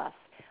all of us.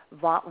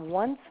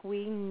 Once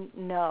we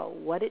know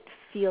what it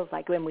feels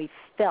like, when we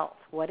felt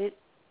what it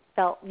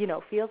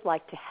feels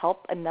like to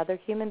help another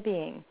human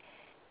being,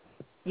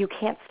 you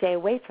can't stay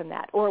away from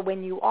that. Or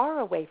when you are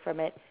away from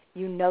it,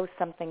 you know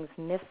something's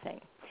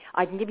missing.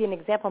 I can give you an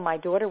example. My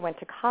daughter went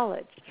to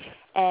college,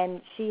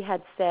 and she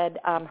had said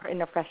in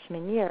her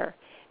freshman year,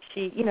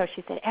 she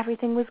said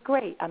everything was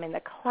great.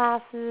 The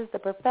classes, the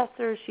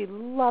professors, she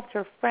loved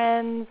her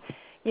friends.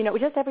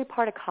 Just every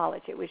part of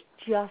college. It was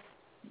just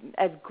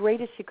as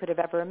great as she could have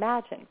ever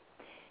imagined.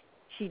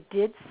 She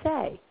did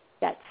say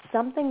that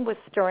something was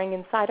stirring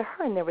inside of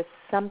her, and there was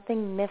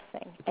something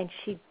missing, and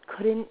she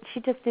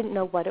just didn't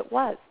know what it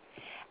was.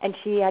 And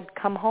she had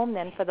come home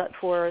then for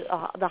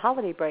the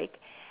holiday break,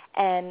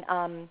 and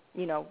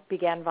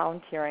began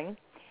volunteering.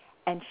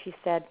 And she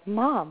said,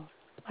 "Mom,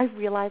 I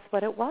realized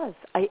what it was."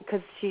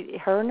 Because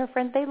her and her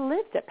friend, they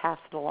lived at Pass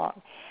It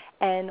Along,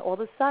 and all of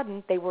a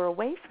sudden they were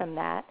away from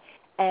that,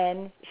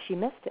 and she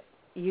missed it.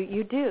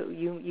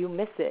 You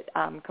miss it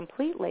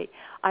completely.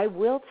 I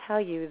will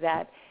tell you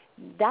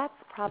that's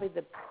probably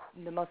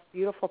the most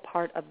beautiful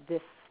part of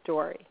this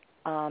story.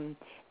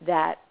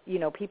 That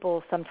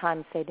people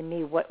sometimes say to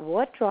me,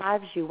 what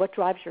drives you? What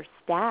drives your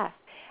staff?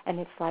 And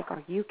it's like,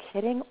 are you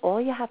kidding? All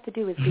you have to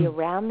do is be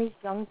around these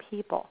young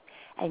people,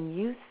 and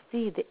you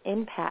see the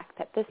impact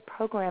that this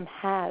program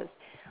has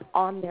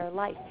on their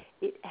life.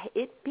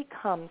 It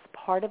becomes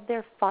part of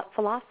their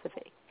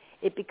philosophy.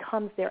 It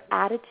becomes their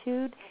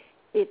attitude.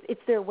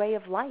 It's their way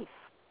of life.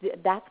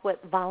 That's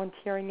what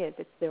volunteering is.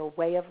 It's their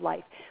way of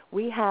life.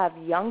 We have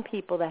young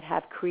people that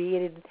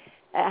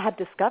have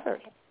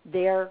discovered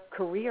their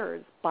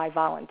careers by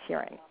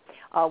volunteering.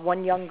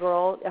 One young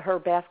girl, her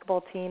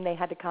basketball team, they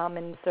had to come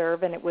and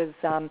serve, and it was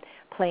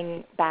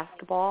playing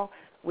basketball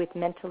with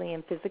mentally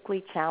and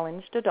physically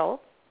challenged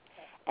adults.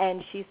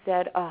 And she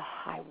said,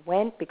 I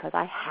went because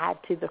I had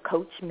to. The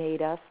coach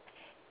made us.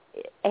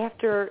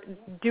 After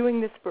doing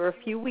this for a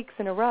few weeks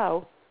in a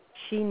row,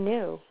 she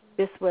knew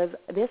this was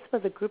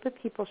a group of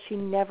people she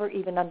never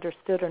even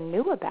understood or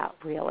knew about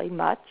really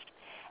much.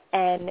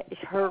 And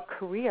her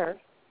career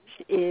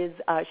is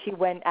she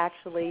went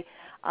actually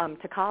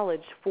to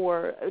college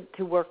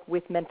to work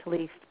with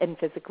mentally and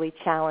physically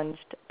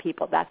challenged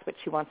people. That's what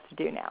she wants to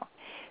do now.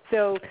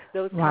 So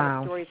those kind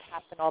of stories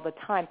happen all the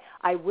time.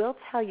 I will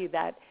tell you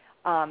that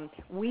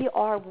we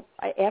are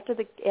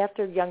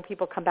after young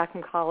people come back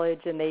from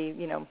college and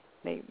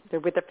they're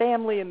with their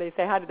family and they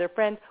say hi to their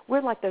friends.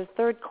 We're like their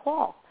third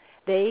call.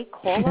 They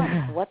call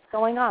us, what's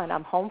going on?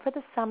 I'm home for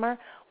the summer.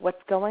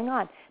 What's going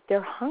on?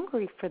 They're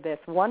hungry for this.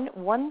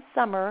 One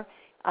summer,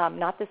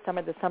 not this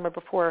summer, the summer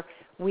before,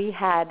 we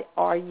had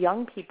our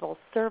young people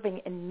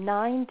serving in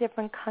 9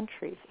 different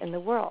countries in the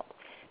world.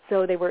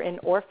 So they were in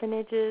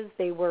orphanages.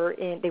 They were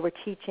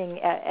teaching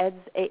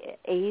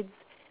AIDS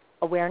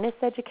awareness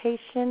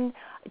education.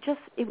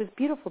 It was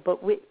beautiful, but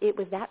it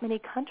was that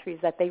many countries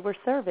that they were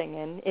serving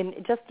in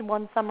just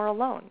one summer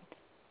alone.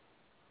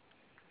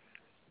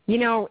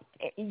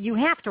 You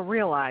have to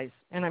realize,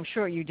 and I'm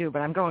sure you do, but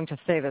I'm going to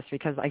say this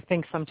because I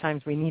think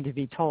sometimes we need to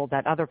be told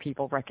that other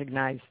people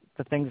recognize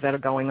the things that are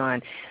going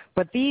on.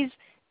 But these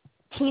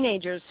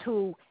teenagers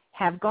who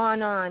have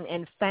gone on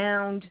and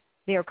found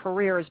their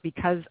careers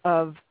because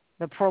of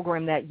the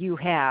program that you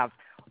have,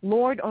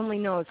 Lord only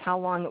knows how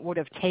long it would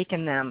have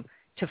taken them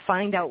to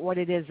find out what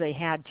it is they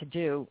had to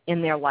do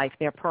in their life,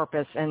 their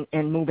purpose, and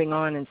moving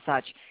on and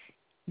such.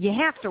 You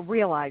have to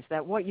realize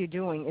that what you're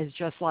doing is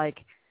just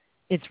like,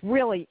 it's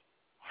really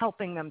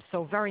helping them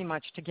so very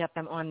much to get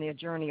them on their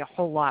journey a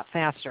whole lot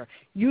faster.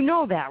 You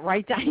know that,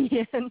 right,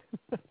 Diane?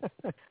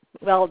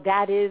 Well,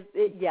 that is,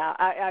 yeah,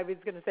 I was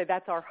going to say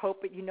that's our hope,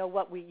 but you know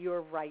what?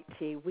 You're right,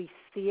 T. We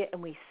see it,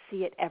 and we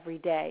see it every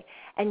day.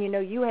 And,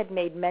 you had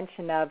made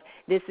mention of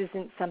this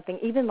isn't something,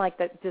 even like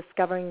that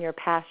discovering your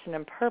passion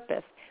and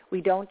purpose. We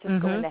don't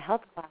just go into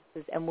health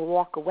classes and we'll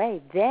walk away.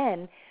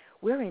 Then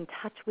we're in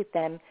touch with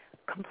them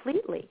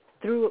completely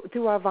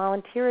through our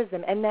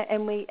volunteerism,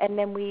 and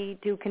then we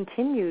do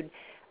continued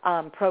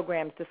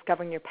programs,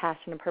 discovering your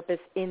passion and purpose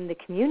in the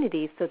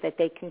community, so that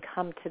they can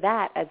come to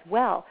that as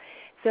well.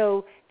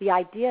 So the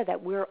idea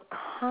that we're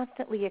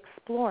constantly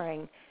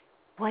exploring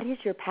what is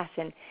your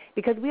passion,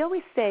 because we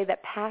always say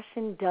that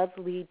passion does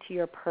lead to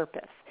your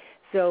purpose.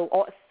 So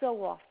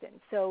often.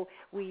 So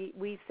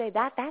we say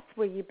that's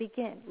where you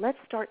begin. Let's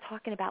start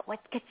talking about what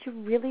gets you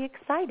really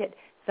excited.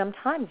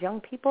 Sometimes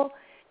young people,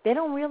 they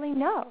don't really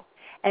know.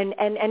 And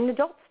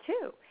adults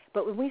too.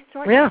 But when we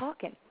start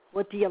talking,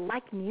 well, do you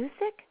like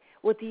music?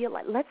 Well,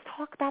 let's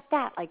talk about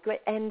that.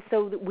 And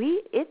so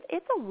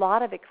it's a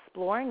lot of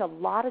exploring, a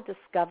lot of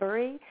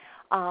discovery.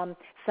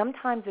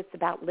 Sometimes it's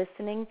about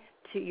listening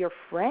to your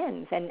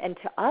friends and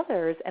to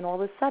others, and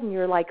all of a sudden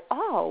you're like,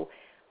 oh,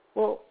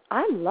 well,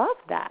 I love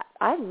that.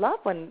 I love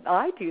when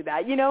I do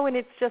that, and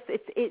it's just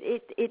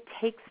it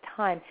takes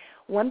time.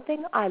 One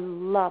thing I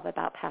love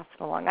about Pass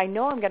It Along, I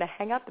know I'm going to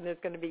hang up and there's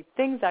going to be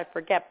things I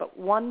forget, but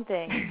one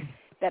thing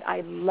that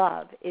I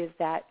love is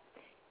that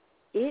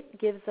it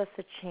gives us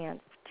a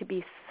chance to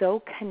be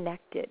so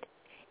connected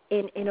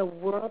in a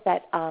world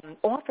that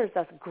offers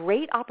us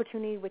great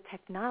opportunity with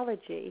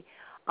technology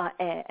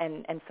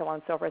and so on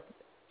and so forth.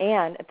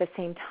 And at the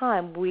same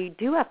time, we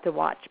do have to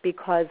watch,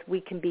 because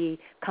we can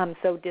become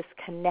so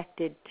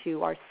disconnected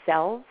to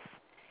ourselves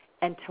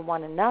and to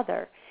one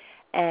another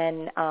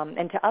and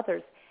to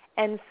others.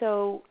 And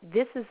so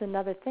this is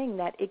another thing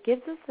that it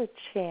gives us a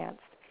chance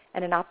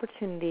and an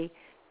opportunity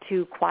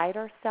to quiet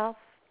ourselves,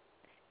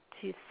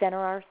 to center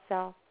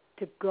ourselves,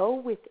 to go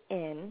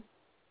within,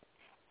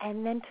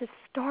 and then to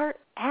start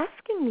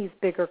asking these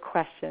bigger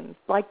questions.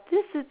 Like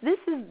this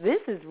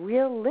is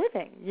real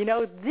living.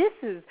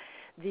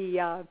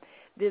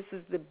 this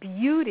is the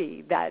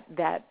beauty that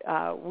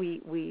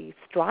we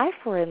strive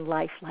for in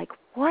life. Like,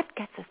 what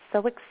gets us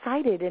so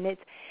excited?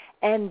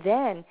 And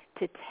then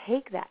to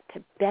take that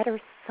to better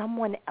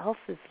someone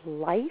else's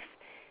life,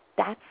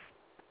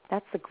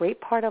 that's a great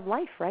part of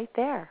life right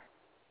there.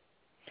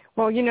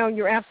 Well,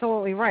 you're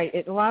absolutely right.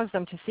 It allows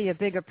them to see a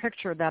bigger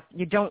picture that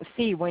you don't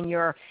see when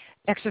you're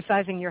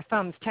exercising your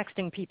thumbs,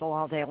 texting people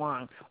all day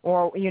long,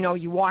 or,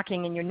 you're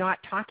walking and you're not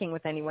talking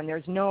with anyone.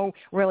 There's no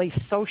really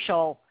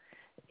social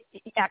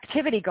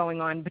activity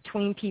going on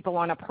between people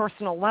on a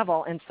personal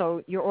level, and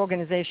so your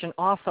organization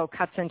also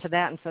cuts into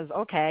that and says,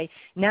 okay,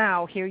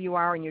 now here you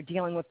are and you're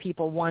dealing with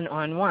people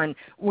one-on-one,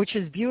 which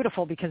is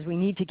beautiful because we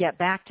need to get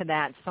back to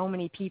that. So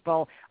many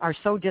people are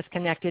so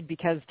disconnected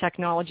because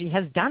technology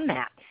has done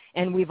that,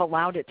 and we've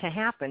allowed it to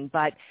happen,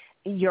 but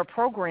your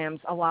programs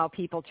allow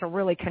people to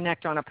really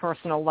connect on a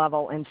personal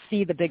level and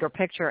see the bigger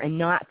picture and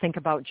not think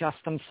about just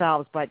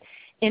themselves.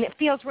 And it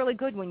feels really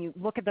good when you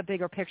look at the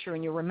bigger picture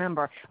and you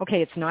remember,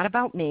 okay, it's not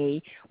about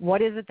me.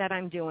 What is it that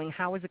I'm doing?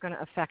 How is it going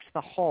to affect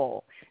the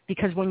whole?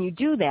 Because when you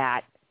do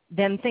that,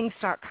 then things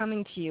start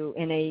coming to you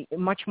in a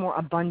much more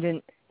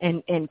abundant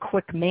and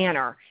quick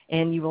manner,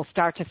 and you will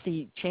start to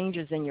see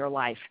changes in your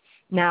life.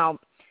 Now,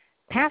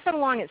 Pass It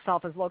Along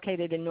itself is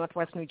located in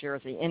Northwest New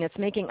Jersey, and it's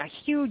making a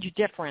huge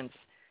difference,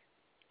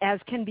 as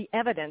can be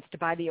evidenced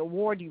by the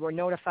award you were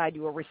notified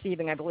you were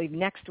receiving, I believe,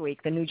 next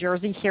week, the New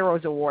Jersey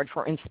Heroes Award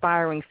for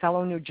inspiring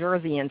fellow New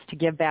Jerseyans to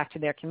give back to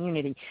their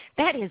community.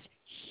 That is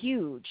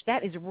huge.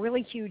 That is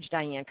really huge,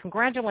 Diane.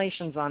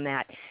 Congratulations on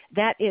that.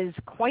 That is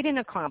quite an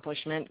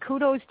accomplishment.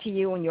 Kudos to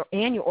you and your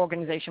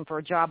organization for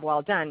a job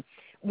well done.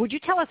 Would you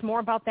tell us more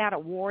about that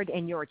award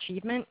and your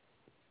achievement?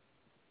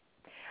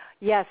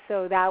 Yes,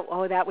 so that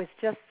was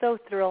just so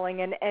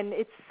thrilling, and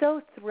it's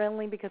so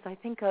thrilling because I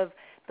think of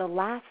the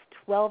last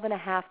 12 and a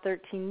half,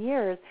 13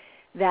 years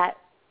that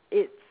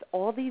it's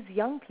all these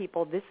young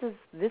people. This is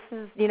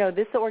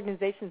this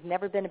organization's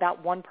never been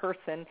about one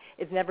person.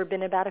 It's never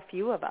been about a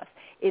few of us.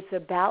 It's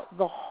about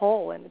the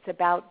whole, and it's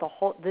about the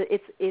whole.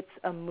 It's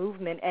a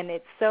movement, and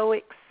it's so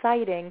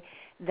exciting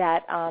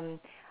that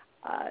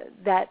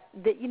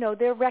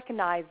they're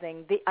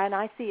recognizing and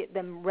I see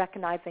them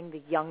recognizing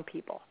the young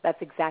people.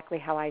 That's exactly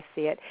how I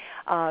see it.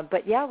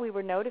 But yeah, we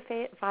were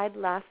notified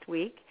last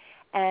week,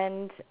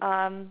 and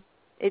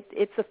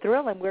it's a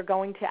thrill, and we're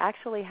going to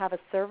actually have a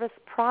service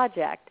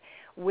project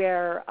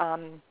where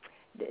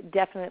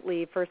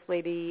definitely First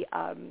Lady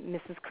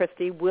Mrs.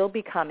 Christie will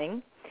be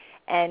coming,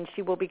 and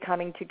she will be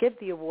coming to give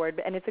the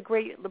award. And it's a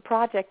great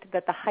project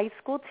that the high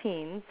school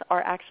teens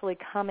are actually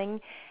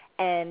coming.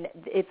 And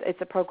it's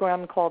a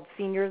program called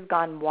Seniors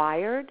Gone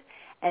Wired,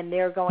 and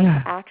they're going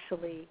to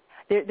actually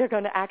they're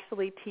going to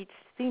actually teach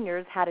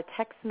seniors how to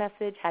text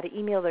message, how to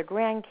email their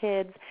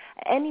grandkids,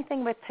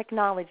 anything with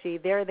technology.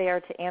 They're there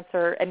to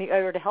answer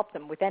or to help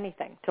them with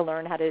anything, to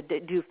learn how to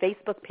do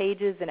Facebook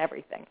pages and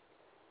everything.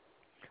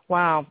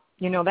 Wow,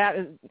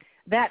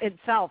 that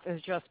itself is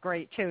just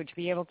great too, to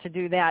be able to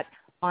do that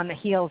on the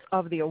heels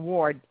of the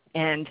award.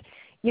 And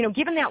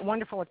given that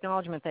wonderful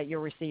acknowledgement that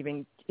you're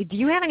receiving, do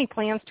you have any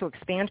plans to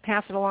expand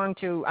Pass It Along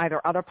to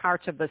either other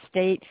parts of the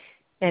state?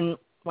 And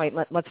wait,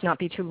 let's not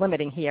be too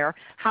limiting here.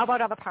 How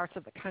about other parts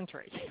of the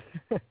country?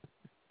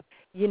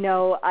 We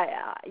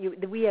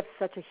have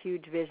such a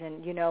huge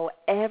vision.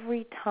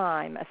 Every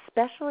time,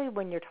 especially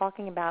when you're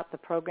talking about the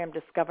program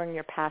Discovering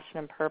Your Passion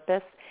and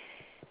Purpose,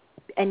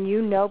 and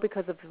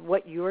because of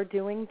what you're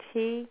doing,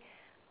 T,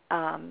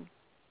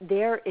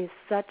 there's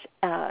such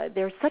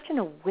an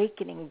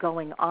awakening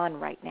going on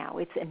right now.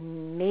 It's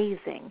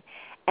amazing.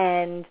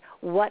 And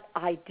what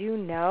I do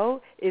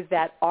know is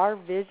that our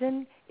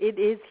vision, it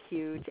is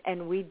huge,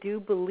 and we do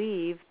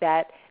believe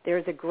that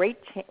there's a great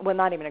chance, well,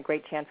 not even a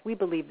great chance, we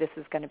believe this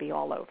is going to be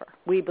all over.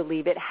 We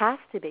believe it has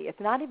to be.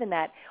 It's not even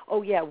that,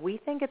 we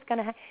think it's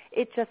going to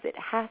it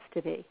has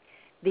to be.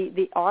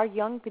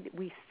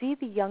 We see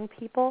the young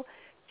people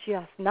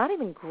just not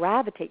even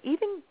gravitate.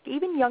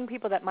 Even young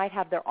people that might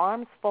have their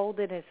arms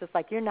folded, and it's just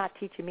like, you're not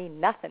teaching me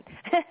nothing.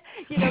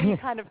 You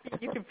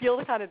can feel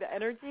the kind of the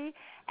energy,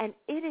 and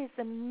it is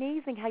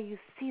amazing how you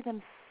see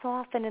them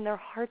soften and their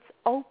hearts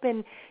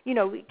open.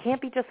 It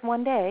can't be just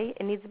one day.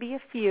 It needs to be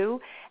a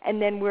few,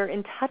 and then we're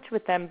in touch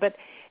with them. But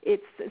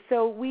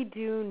we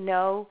do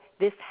know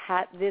this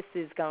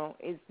is going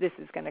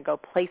to go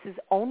places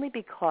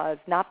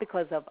not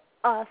because of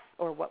us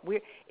or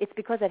it's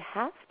because it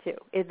has to.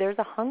 There's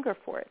a hunger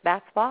for it.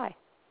 That's why.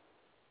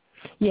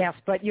 Yes,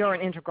 but you're an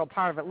integral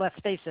part of it. Let's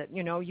face it.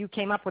 You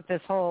came up with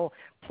this whole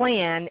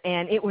plan,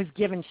 and it was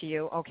given to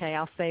you. Okay,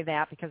 I'll say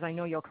that because I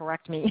know you'll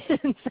correct me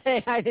and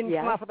say I didn't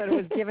come up with it. It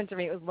was given to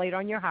me. It was laid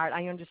on your heart.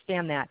 I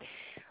understand that.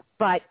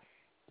 But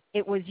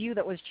it was you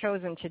that was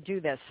chosen to do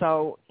this.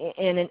 So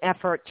in an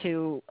effort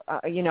to,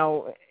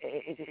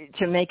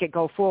 to make it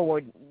go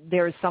forward,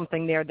 there's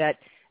something there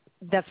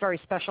that's very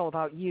special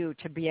about you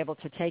to be able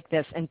to take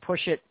this and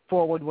push it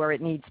forward where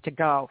it needs to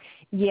go.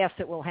 Yes,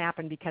 it will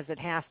happen because it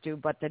has to,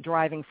 but the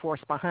driving force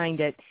behind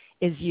it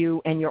is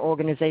you and your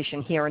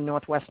organization here in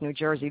Northwest New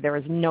Jersey. There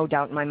is no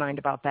doubt in my mind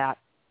about that.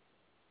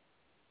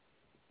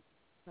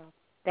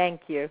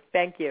 Thank you,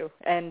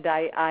 and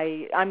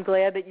I'm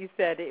glad that you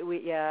said it.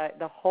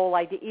 The whole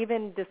idea,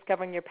 even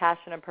discovering your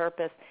passion and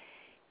purpose,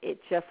 it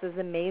just is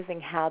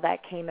amazing how that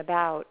came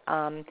about.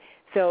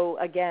 So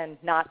again,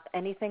 not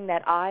anything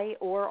that I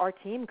or our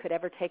team could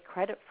ever take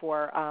credit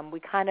for.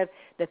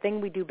 The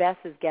thing we do best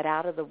is get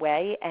out of the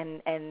way,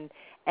 and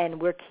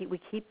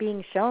we keep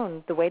being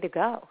shown the way to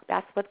go.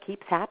 That's what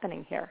keeps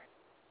happening here.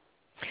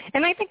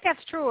 And I think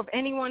that's true of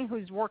anyone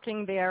who's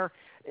working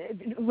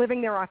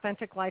living their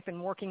authentic life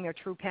and working their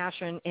true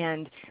passion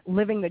and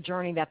living the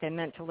journey that they're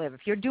meant to live.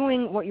 If you're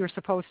doing what you're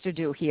supposed to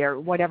do here,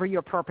 whatever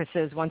your purpose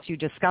is once you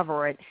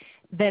discover it,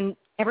 then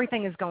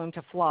everything is going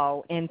to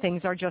flow and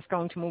things are just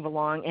going to move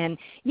along. And,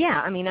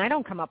 yeah, I mean, I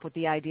don't come up with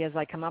the ideas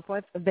I come up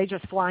with. They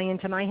just fly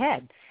into my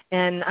head.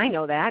 And I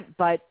know that,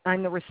 but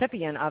I'm the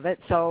recipient of it,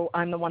 so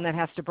I'm the one that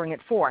has to bring it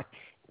forth,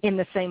 in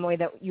the same way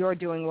that you're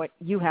doing what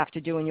you have to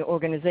do and your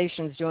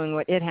organization's doing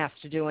what it has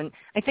to do. And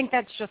I think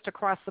that's just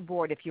across the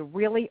board. If you're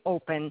really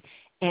open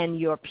and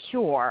you're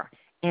pure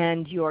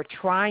and you're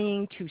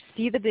trying to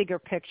see the bigger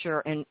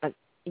picture and,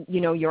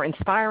 you're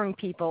inspiring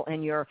people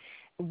and you're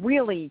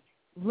really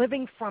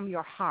living from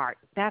your heart,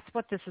 that's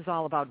what this is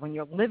all about. When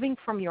you're living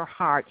from your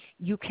heart,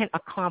 you can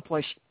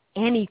accomplish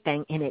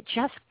anything, and it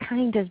just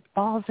kind of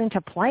falls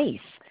into place.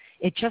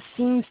 It just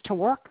seems to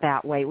work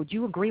that way. Would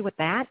you agree with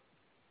that?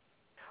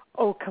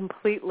 Oh,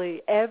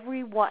 completely.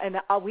 Everyone,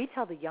 and we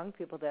tell the young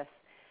people this.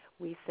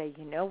 We say,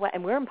 you know what,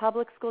 and we're in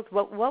public schools.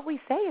 What we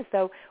say is,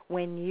 though,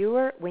 when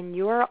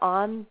you're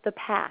on the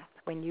path,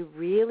 when you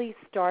really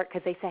start,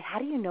 because they say, how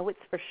do you know it's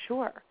for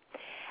sure?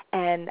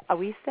 And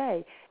we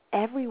say,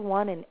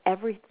 everyone and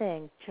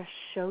everything just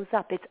shows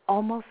up. It's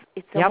almost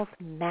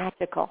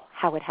magical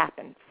how it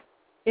happens.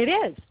 It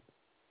is.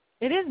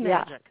 It is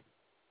magic.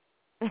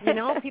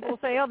 Yeah. People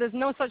say, oh, there's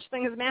no such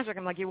thing as magic.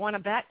 I'm like, you want to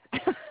bet?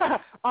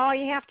 All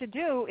you have to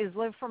do is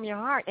live from your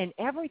heart, and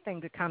everything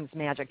becomes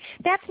magic.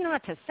 That's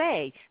not to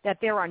say that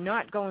there are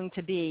not going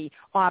to be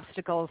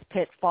obstacles,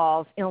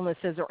 pitfalls,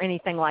 illnesses, or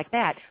anything like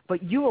that,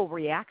 but you will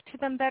react to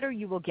them better.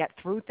 You will get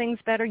through things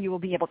better. You will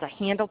be able to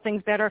handle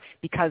things better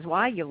because,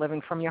 why? You're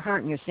living from your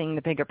heart, and you're seeing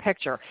the bigger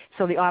picture.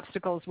 So the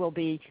obstacles will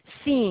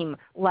seem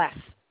less.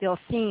 They'll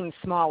seem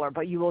smaller,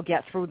 but you will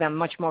get through them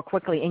much more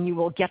quickly, and you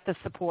will get the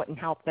support and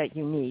help that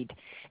you need.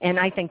 And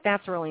I think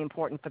that's really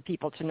important for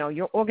people to know.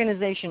 Your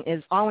organization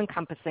is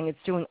all-encompassing. It's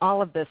doing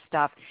all of this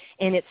stuff,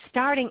 and it's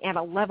starting at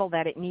a level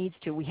that it needs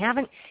to.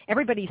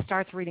 Everybody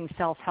starts reading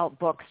self-help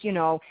books,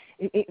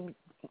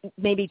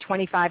 maybe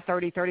 25,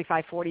 30,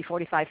 35, 40,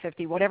 45,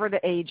 50, whatever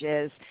the age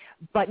is,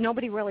 but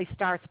nobody really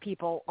starts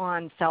people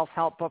on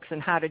self-help books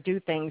and how to do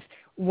things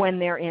when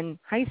they're in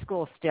high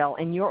school still.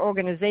 And your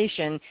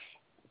organization,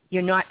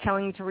 you're not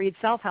telling them to read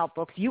self-help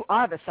books. You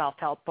are the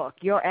self-help book.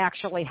 You're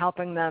actually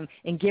helping them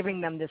and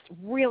giving them this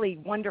really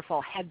wonderful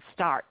head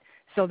start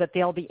so that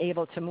they'll be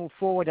able to move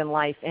forward in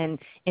life and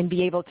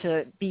be able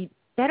to be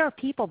better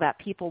people that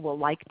people will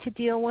like to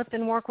deal with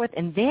and work with,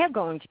 and they're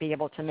going to be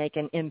able to make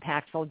an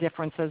impactful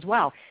difference as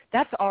well.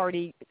 That's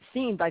already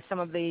seen by some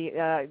of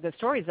the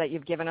stories that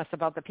you've given us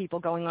about the people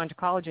going on to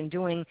college and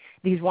doing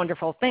these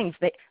wonderful things.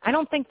 I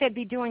don't think they'd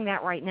be doing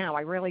that right now.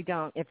 I really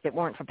don't, if it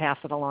weren't for Pass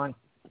It Along.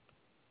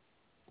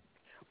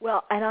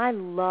 Well, and I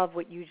love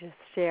what you just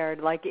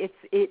shared. Like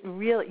it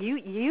really,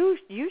 you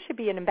should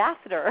be an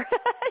ambassador.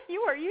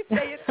 You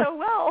say it so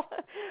well.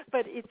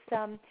 But it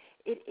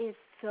is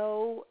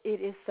so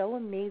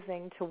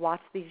amazing to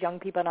watch these young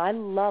people, and I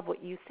love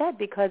what you said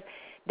because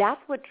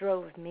that's what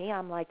drove me.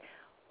 I'm like,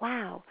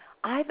 wow,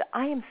 I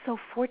am so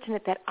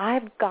fortunate that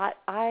I've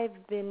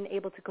been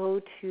able to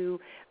go to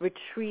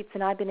retreats,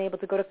 and I've been able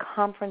to go to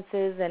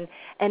conferences and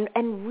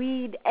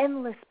read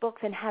endless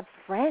books and have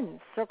friends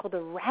circled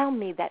around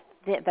me that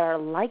are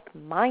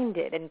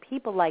like-minded, and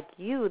people like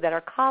you that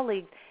are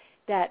colleagues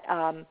that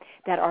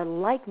are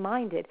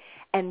like-minded.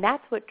 And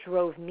that's what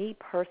drove me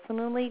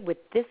personally with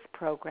this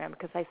program,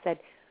 because I said,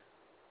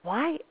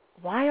 why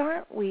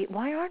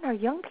aren't our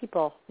young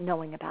people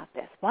knowing about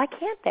this? Why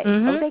can't they?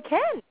 Mm-hmm. Oh, they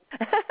can.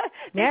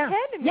 They can.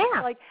 And yeah.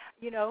 It's like,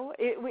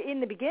 in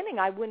the beginning,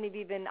 I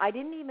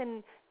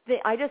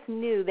just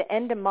knew the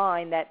end of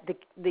mine that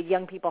the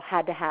young people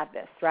had to have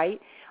this, right?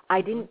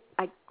 I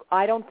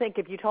don't think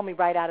if you told me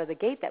right out of the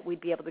gate that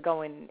we'd be able to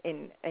go in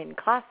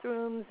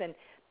classrooms, and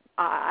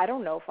I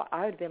don't know if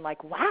I would have been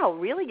like, wow,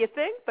 really, you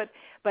think? But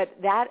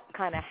that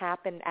kind of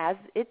happened as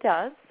it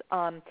does.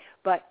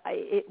 But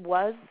it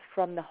was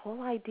from the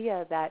whole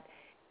idea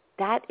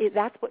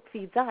that's what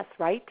feeds us,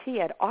 right? T,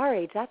 at our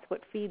age, that's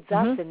what feeds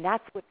us, and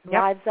that's what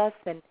drives us.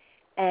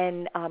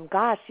 And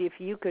gosh, if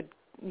you could,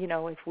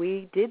 if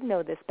we did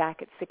know this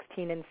back at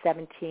 16 and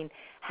 17,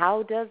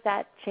 how does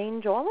that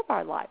change all of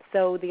our lives?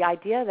 So the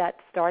idea that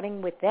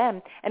starting with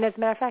them, and as a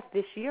matter of fact,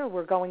 this year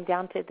we're going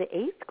down to the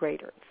 8th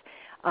graders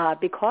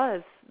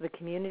because the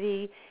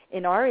community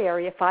in our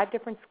area, 5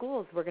 different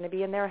schools, we're going to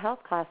be in their health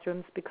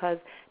classrooms because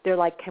they're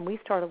like, can we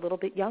start a little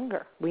bit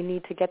younger? We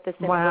need to get this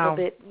in a little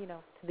bit,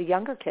 to the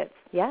younger kids.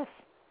 Yes.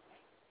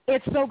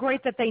 It's so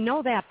great that they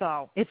know that,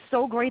 though. It's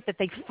so great that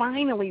they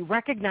finally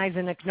recognize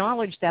and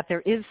acknowledge that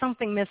there is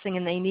something missing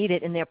and they need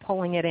it, and they're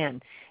pulling it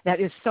in. That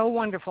is so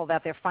wonderful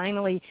that they're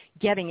finally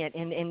getting it.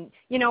 And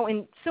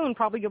soon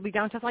probably you'll be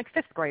down to like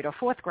 5th grade or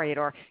 4th grade,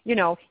 or, you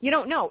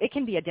don't know. It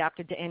can be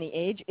adapted to any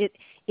age.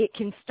 It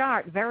can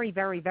start very,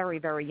 very, very,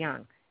 very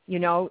young.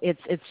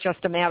 It's just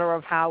a matter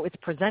of how it's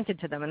presented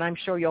to them, and I'm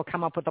sure you'll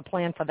come up with a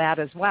plan for that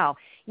as well.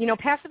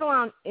 Pass It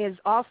Along is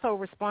also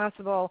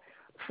responsible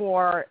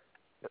for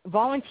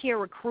volunteer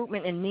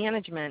recruitment and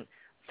management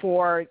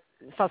for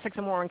Sussex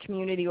and Warren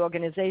community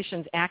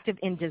organizations active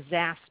in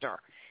disaster.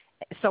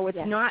 So it's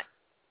not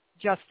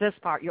just this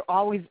part. You're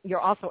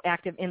also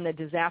active in the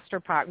disaster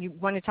part. You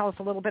want to tell us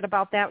a little bit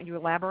about that? Would you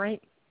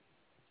elaborate?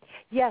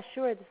 Yeah,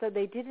 sure. So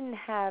they didn't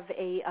have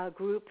a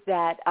group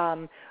that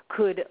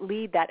could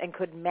lead that and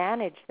could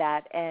manage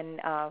that, and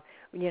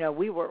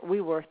we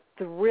were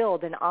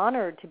thrilled and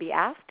honored to be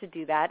asked to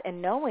do that,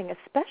 and knowing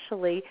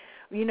especially,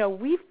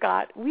 we've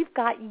got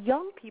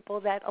young people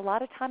that a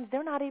lot of times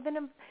they're not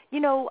even,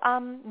 no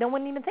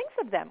one even thinks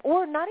of them,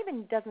 or not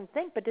even doesn't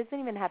think, but doesn't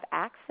even have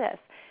access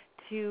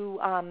to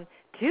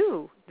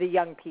the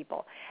young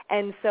people.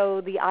 And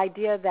so the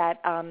idea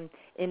that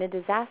in a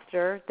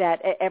disaster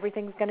that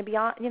everything's going to be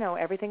on,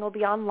 everything will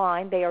be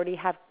online. They already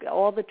have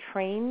all the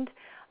trained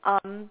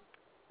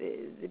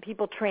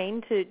people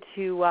trained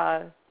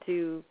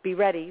to be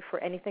ready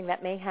for anything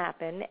that may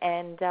happen.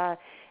 And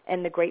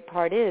the great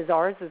part is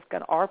our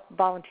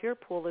volunteer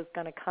pool is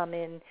going to come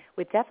in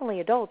with definitely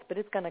adults, but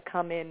it's going to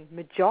come in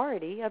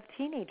majority of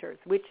teenagers,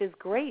 which is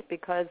great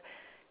because,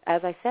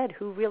 as I said,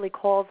 who really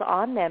calls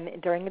on them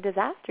during a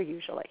disaster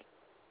usually?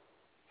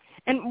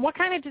 And what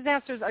kind of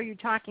disasters are you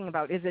talking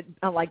about? Is it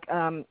like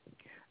a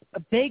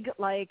big,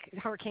 like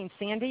Hurricane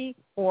Sandy,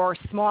 or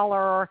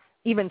smaller,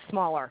 even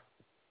smaller?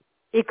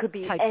 It could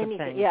be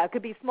anything. Yeah, it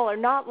could be smaller.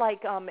 Not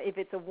like if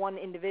it's a one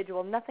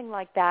individual, nothing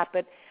like that.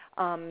 But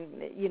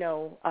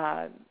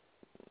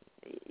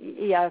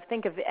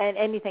think of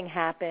anything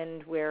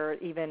happened where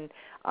even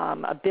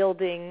a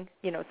building,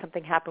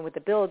 something happened with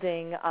the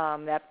building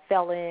that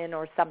fell in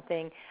or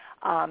something.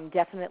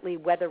 Definitely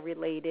weather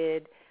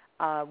related.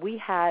 We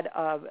had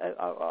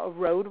a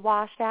road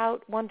washed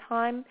out one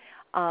time.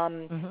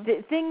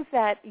 Things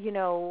that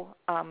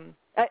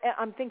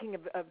I'm thinking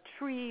of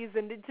trees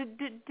and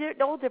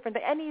all different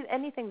things.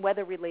 Anything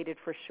weather related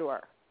for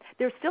sure.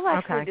 They're still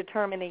actually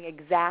determining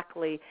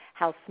exactly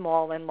how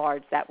small and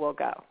large that will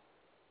go.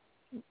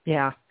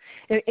 Yeah,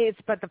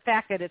 but the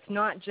fact that it's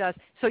not just,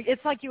 so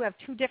it's like you have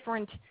two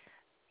different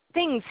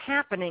things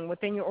happening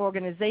within your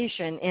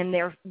organization, and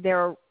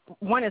they're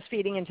one is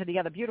feeding into the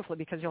other beautifully,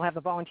 because you'll have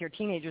the volunteer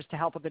teenagers to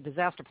help with the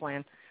disaster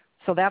plan.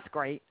 So that's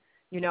great,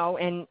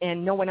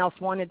 and no one else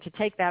wanted to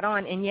take that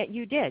on, and yet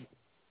you did.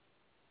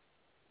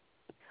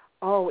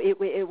 Oh,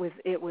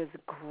 it was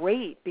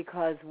great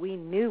because we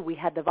knew we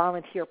had the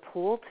volunteer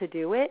pool to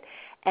do it,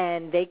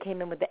 and they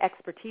came in with the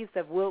expertise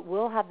of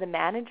we'll have the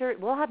manager,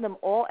 we'll have them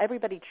all,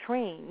 everybody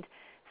trained.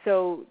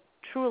 So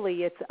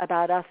truly, it's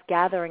about us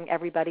gathering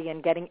everybody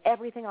and getting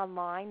everything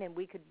online, and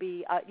we could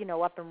be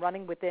up and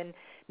running within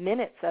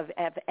minutes of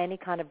any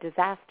kind of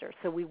disaster.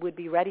 So we would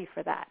be ready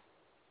for that.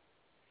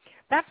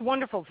 That's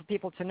wonderful for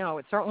people to know.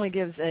 It certainly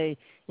gives a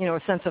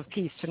sense of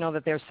peace to know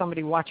that there's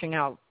somebody watching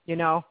out.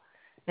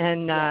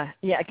 And,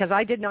 because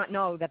I did not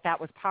know that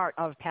was part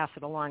of Pass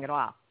It Along at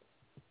all.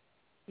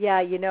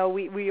 Yeah,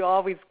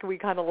 we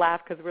kind of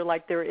laugh because we're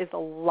like, there is a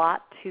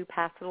lot to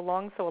Pass It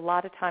Along, so a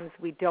lot of times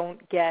we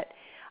don't get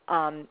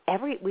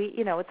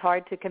it's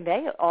hard to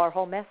convey our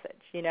whole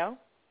message,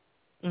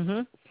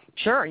 Mhm.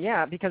 Sure,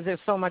 yeah, because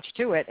there's so much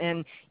to it,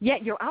 and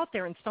yet you're out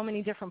there in so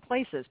many different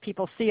places.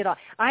 People see it all.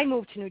 I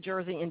moved to New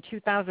Jersey in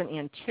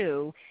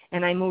 2002,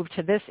 and I moved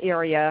to this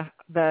area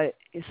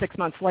 6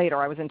 months later.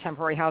 I was in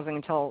temporary housing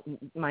until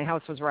my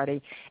house was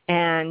ready,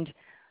 and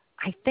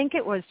I think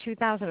it was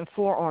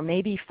 2004 or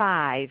maybe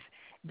 5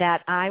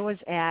 that I was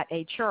at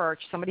a church.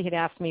 Somebody had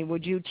asked me,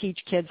 would you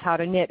teach kids how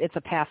to knit? It's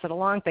a Pass It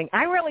Along thing.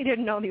 I really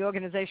didn't know the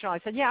organization. I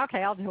said, yeah,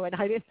 okay, I'll do it.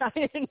 I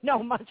didn't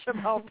know much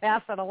about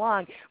Pass It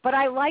Along. But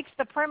I liked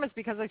the premise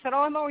because I said,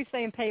 I'm always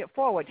saying pay it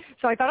forward.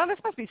 So I thought,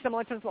 this must be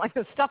similar to like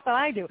the stuff that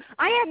I do.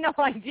 I had no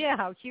idea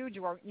how huge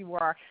you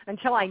were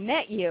until I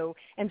met you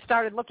and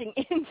started looking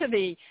into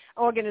the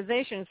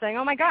organization and saying,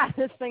 oh, my God,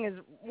 this thing is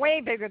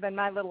way bigger than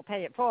my little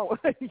pay it forward,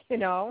 But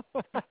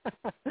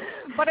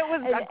it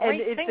was a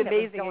great thing that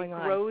was going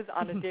on. Grows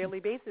on a daily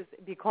basis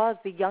because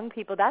the young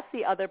people, that's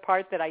the other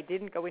part that I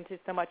didn't go into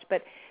so much,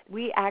 but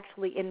we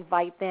actually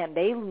invite them.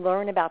 They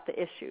learn about the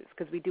issues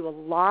because we do a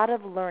lot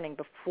of learning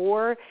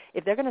before.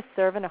 If they're going to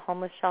serve in a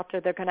homeless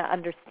shelter, they're going to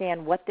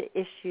understand what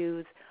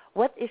issues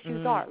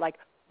are. Like,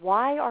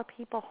 why are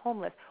people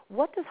homeless?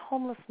 What does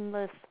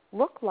homelessness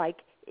look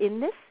like in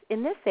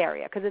this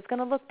area? Because it's going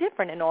to look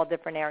different in all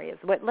different areas.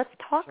 Let's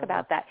talk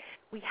about that.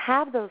 We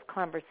have those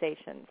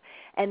conversations,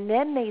 and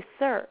then they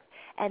serve.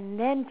 And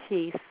then,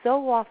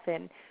 so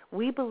often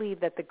we believe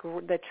that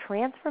the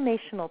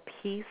transformational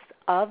piece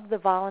of the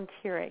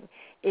volunteering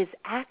is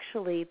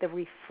actually the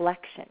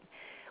reflection.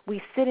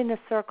 we sit in a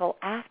circle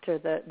after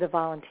the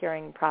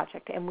volunteering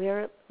project, and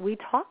we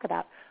talk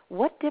about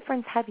what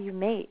difference have you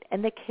made,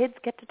 and the kids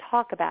get to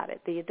talk about it.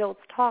 The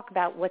adults talk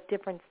about what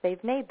difference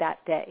they've made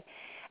that day,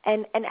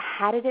 and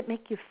how did it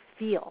make you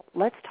feel?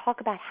 Let's talk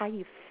about how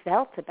you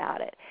felt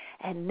about it,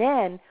 and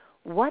then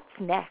what's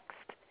next,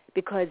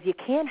 because you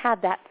can't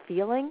have that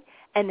feeling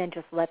and then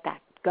just let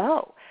that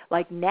go.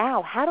 Like,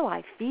 now, how do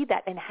I feed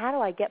that, and how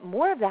do I get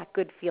more of that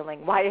good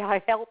feeling? Why do I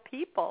help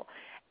people?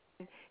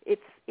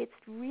 It's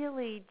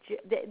really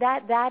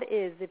that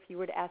is, if you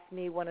were to ask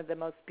me, one of the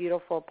most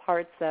beautiful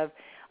parts of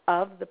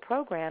the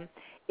program.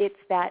 It's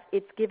that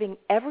it's giving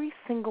every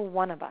single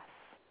one of us,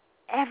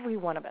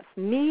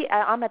 me,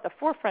 I'm at the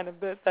forefront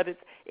of this, that it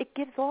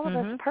gives all of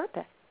us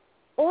purpose,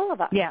 all of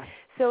us. Yeah.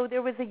 So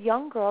there was a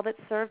young girl that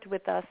served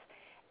with us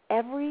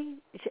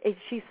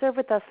she served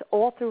with us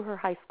all through her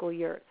high school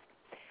years.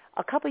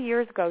 A couple of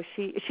years ago,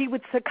 she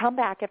would come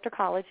back after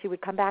college. She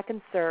would come back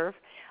and serve,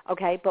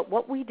 okay? But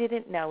what we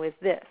didn't know is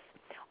this.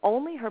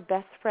 Only her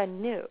best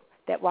friend knew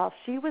that while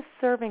she was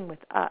serving with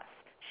us,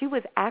 she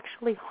was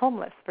actually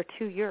homeless for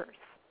 2 years.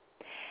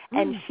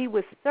 And she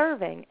was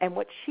serving, and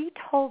what she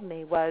told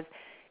me was,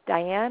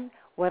 Diane,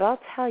 what I'll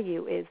tell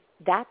you is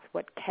that's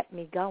what kept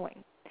me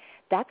going.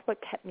 That's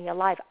what kept me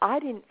alive. I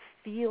didn't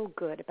feel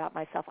good about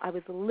myself. I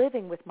was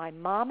living with my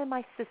mom and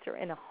my sister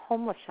in a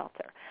homeless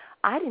shelter.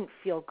 I didn't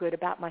feel good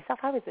about myself.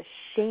 I was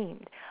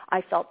ashamed.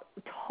 I felt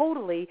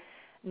totally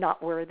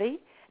not worthy,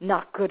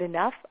 not good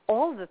enough,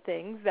 all the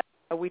things that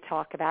we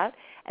talk about.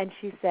 And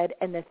she said,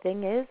 and the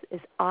thing is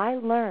I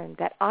learned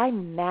that I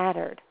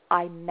mattered.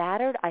 I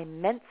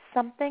meant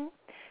something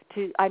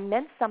to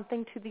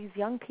these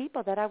young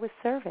people that I was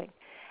serving.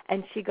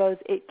 And she goes,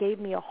 it gave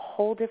me a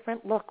whole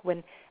different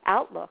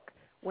outlook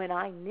when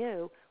I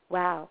knew,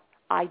 wow,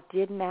 I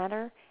did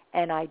matter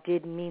and I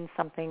did mean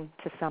something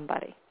to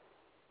somebody.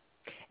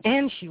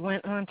 And she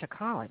went on to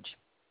college.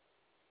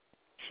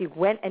 She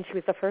went, and she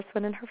was the first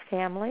one in her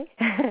family.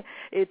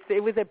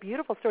 It was a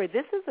beautiful story.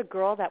 This is a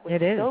girl that was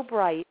so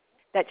bright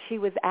that she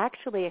was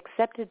actually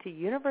accepted to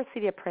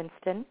University of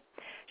Princeton.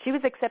 She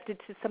was accepted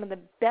to some of the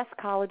best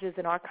colleges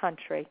in our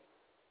country.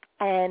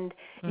 And,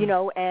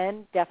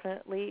 and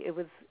definitely it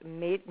was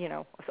made, it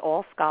was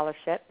all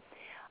scholarship.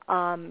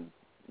 And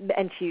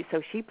she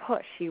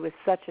pushed. She was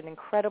such an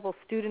incredible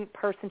student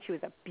person. She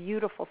was a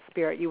beautiful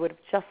spirit. You would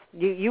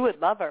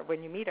love her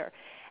when you meet her.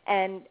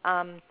 And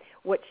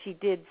what she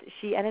did,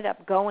 she ended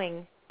up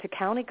going to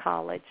county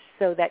college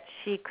so that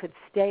she could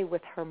stay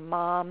with her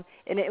mom,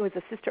 and it was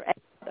a sister and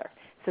brother,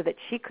 so that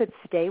she could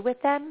stay with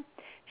them.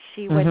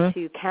 She went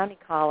to county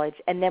college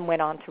and then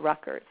went on to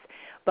Rutgers.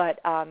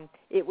 But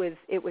it was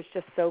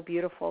just so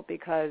beautiful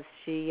because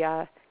she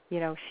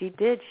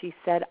did. She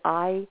said,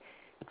 I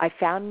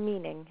found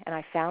meaning and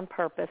I found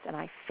purpose and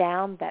I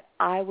found that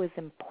I was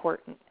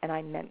important and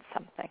I meant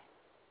something.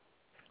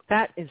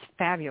 That is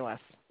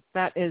fabulous.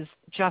 That is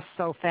just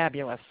so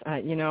fabulous.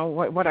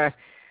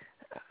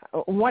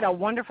 What a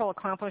wonderful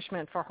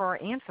accomplishment for her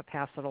and for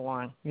Pass It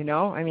Along.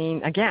 I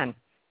mean, again,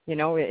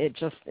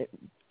 it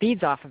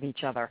feeds off of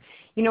each other.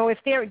 If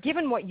they're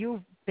given what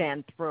you've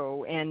been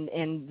through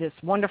and this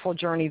wonderful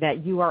journey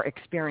that you are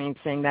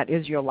experiencing, that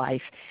is your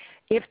life,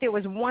 if there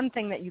was one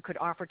thing that you could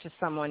offer to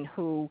someone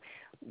who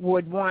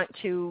would want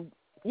to,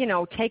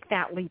 take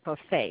that leap of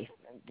faith,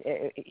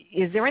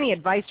 is there any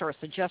advice or a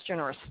suggestion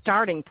or a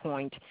starting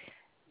point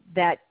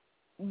that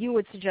you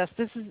would suggest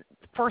this is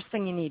the first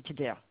thing you need to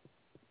do?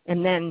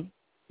 And then,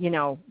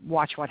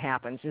 watch what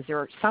happens. Is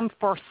there some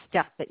first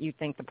step that you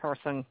think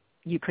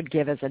you could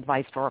give as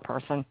advice for a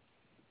person?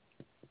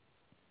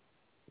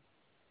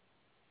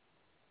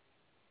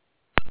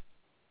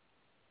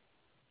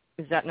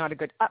 Is that not a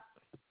good...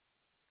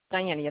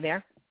 Diane, are you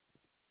there?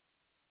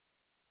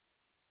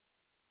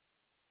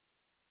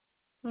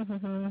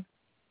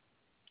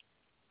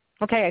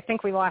 Okay, I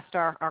think we lost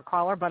our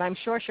caller, but I'm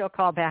sure she'll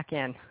call back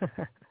in.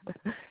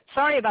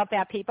 Sorry about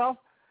that, people.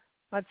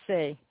 Let's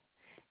see.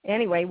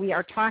 Anyway, we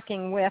are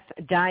talking with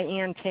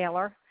Diane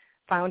Taylor,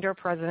 founder,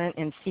 president,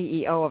 and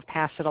CEO of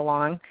Pass It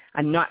Along,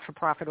 a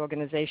not-for-profit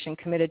organization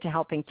committed to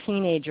helping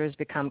teenagers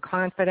become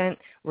confident,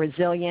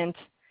 resilient,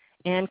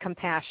 and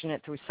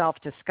compassionate through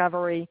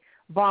self-discovery,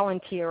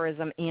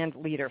 volunteerism, and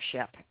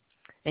leadership.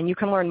 And you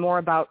can learn more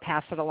about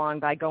Pass It Along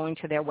by going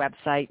to their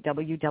website,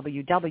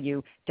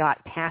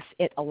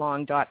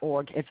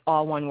 www.passitalong.org. It's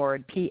all one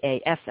word,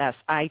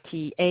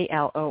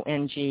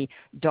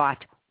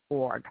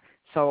 PASSITALONG.org.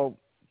 So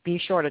be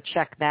sure to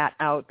check that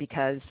out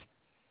because,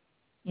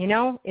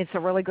 it's a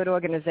really good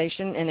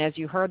organization. And as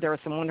you heard, there are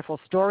some wonderful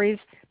stories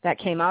that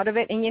came out of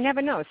it. And you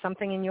never know,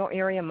 something in your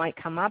area might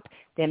come up.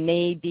 There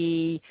may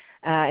be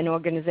an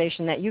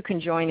organization that you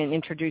can join and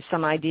introduce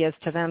some ideas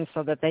to them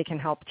so that they can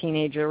help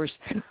teenagers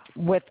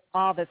with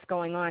all that's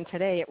going on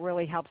today. It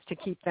really helps to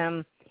keep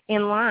them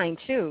in line,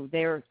 too.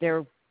 They're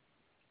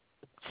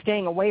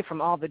staying away from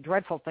all the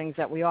dreadful things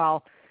that we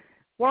all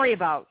worry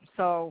about.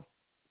 So,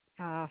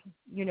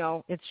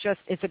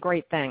 it's a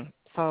great thing.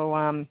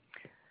 So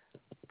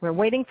we're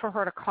waiting for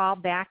her to call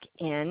back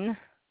in.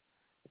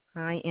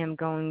 I am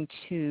going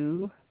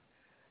to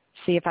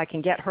see if I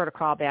can get her to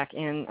call back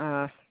in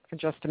for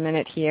just a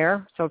minute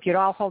here. So if you'd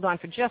all hold on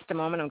for just a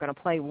moment, I'm going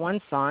to play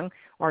one song,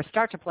 or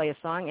start to play a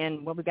song,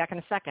 and we'll be back in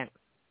a second.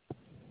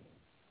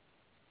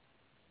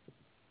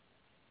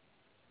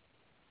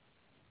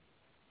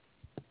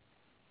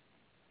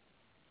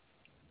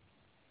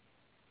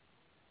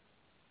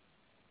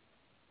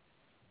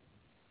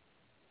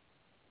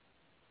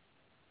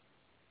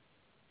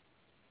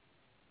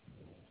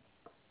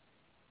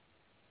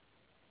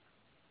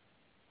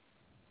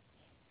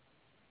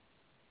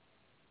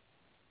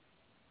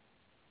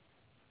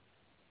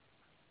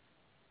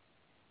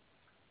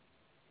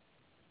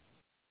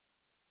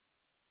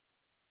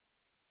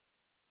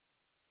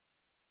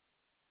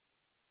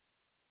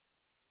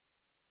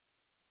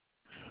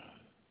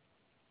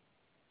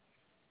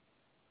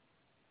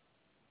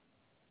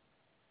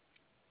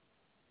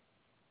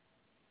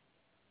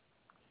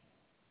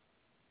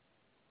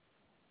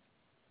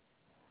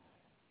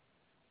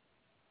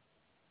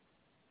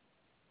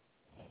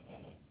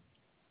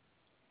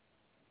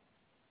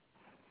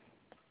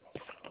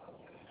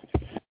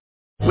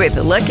 With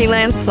the Lucky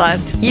Land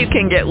Slots, you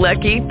can get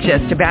lucky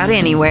just about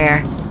anywhere.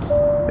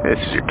 This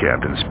is your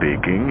captain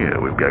speaking.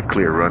 We've got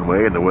clear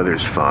runway and the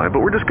weather's fine,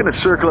 but we're just going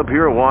to circle up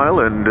here a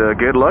while and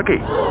get lucky.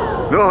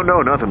 No,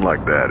 nothing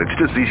like that. It's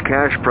just these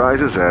cash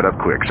prizes add up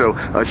quick. So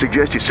I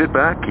suggest you sit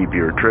back, keep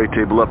your tray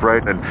table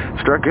upright, and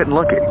start getting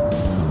lucky.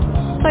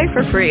 Play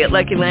for free at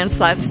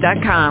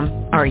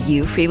LuckyLandSlots.com. Are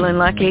you feeling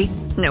lucky?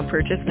 No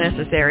purchase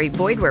necessary.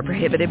 Void where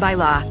prohibited by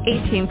law.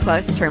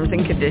 18+ terms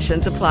and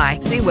conditions apply.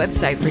 See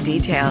website for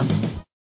details.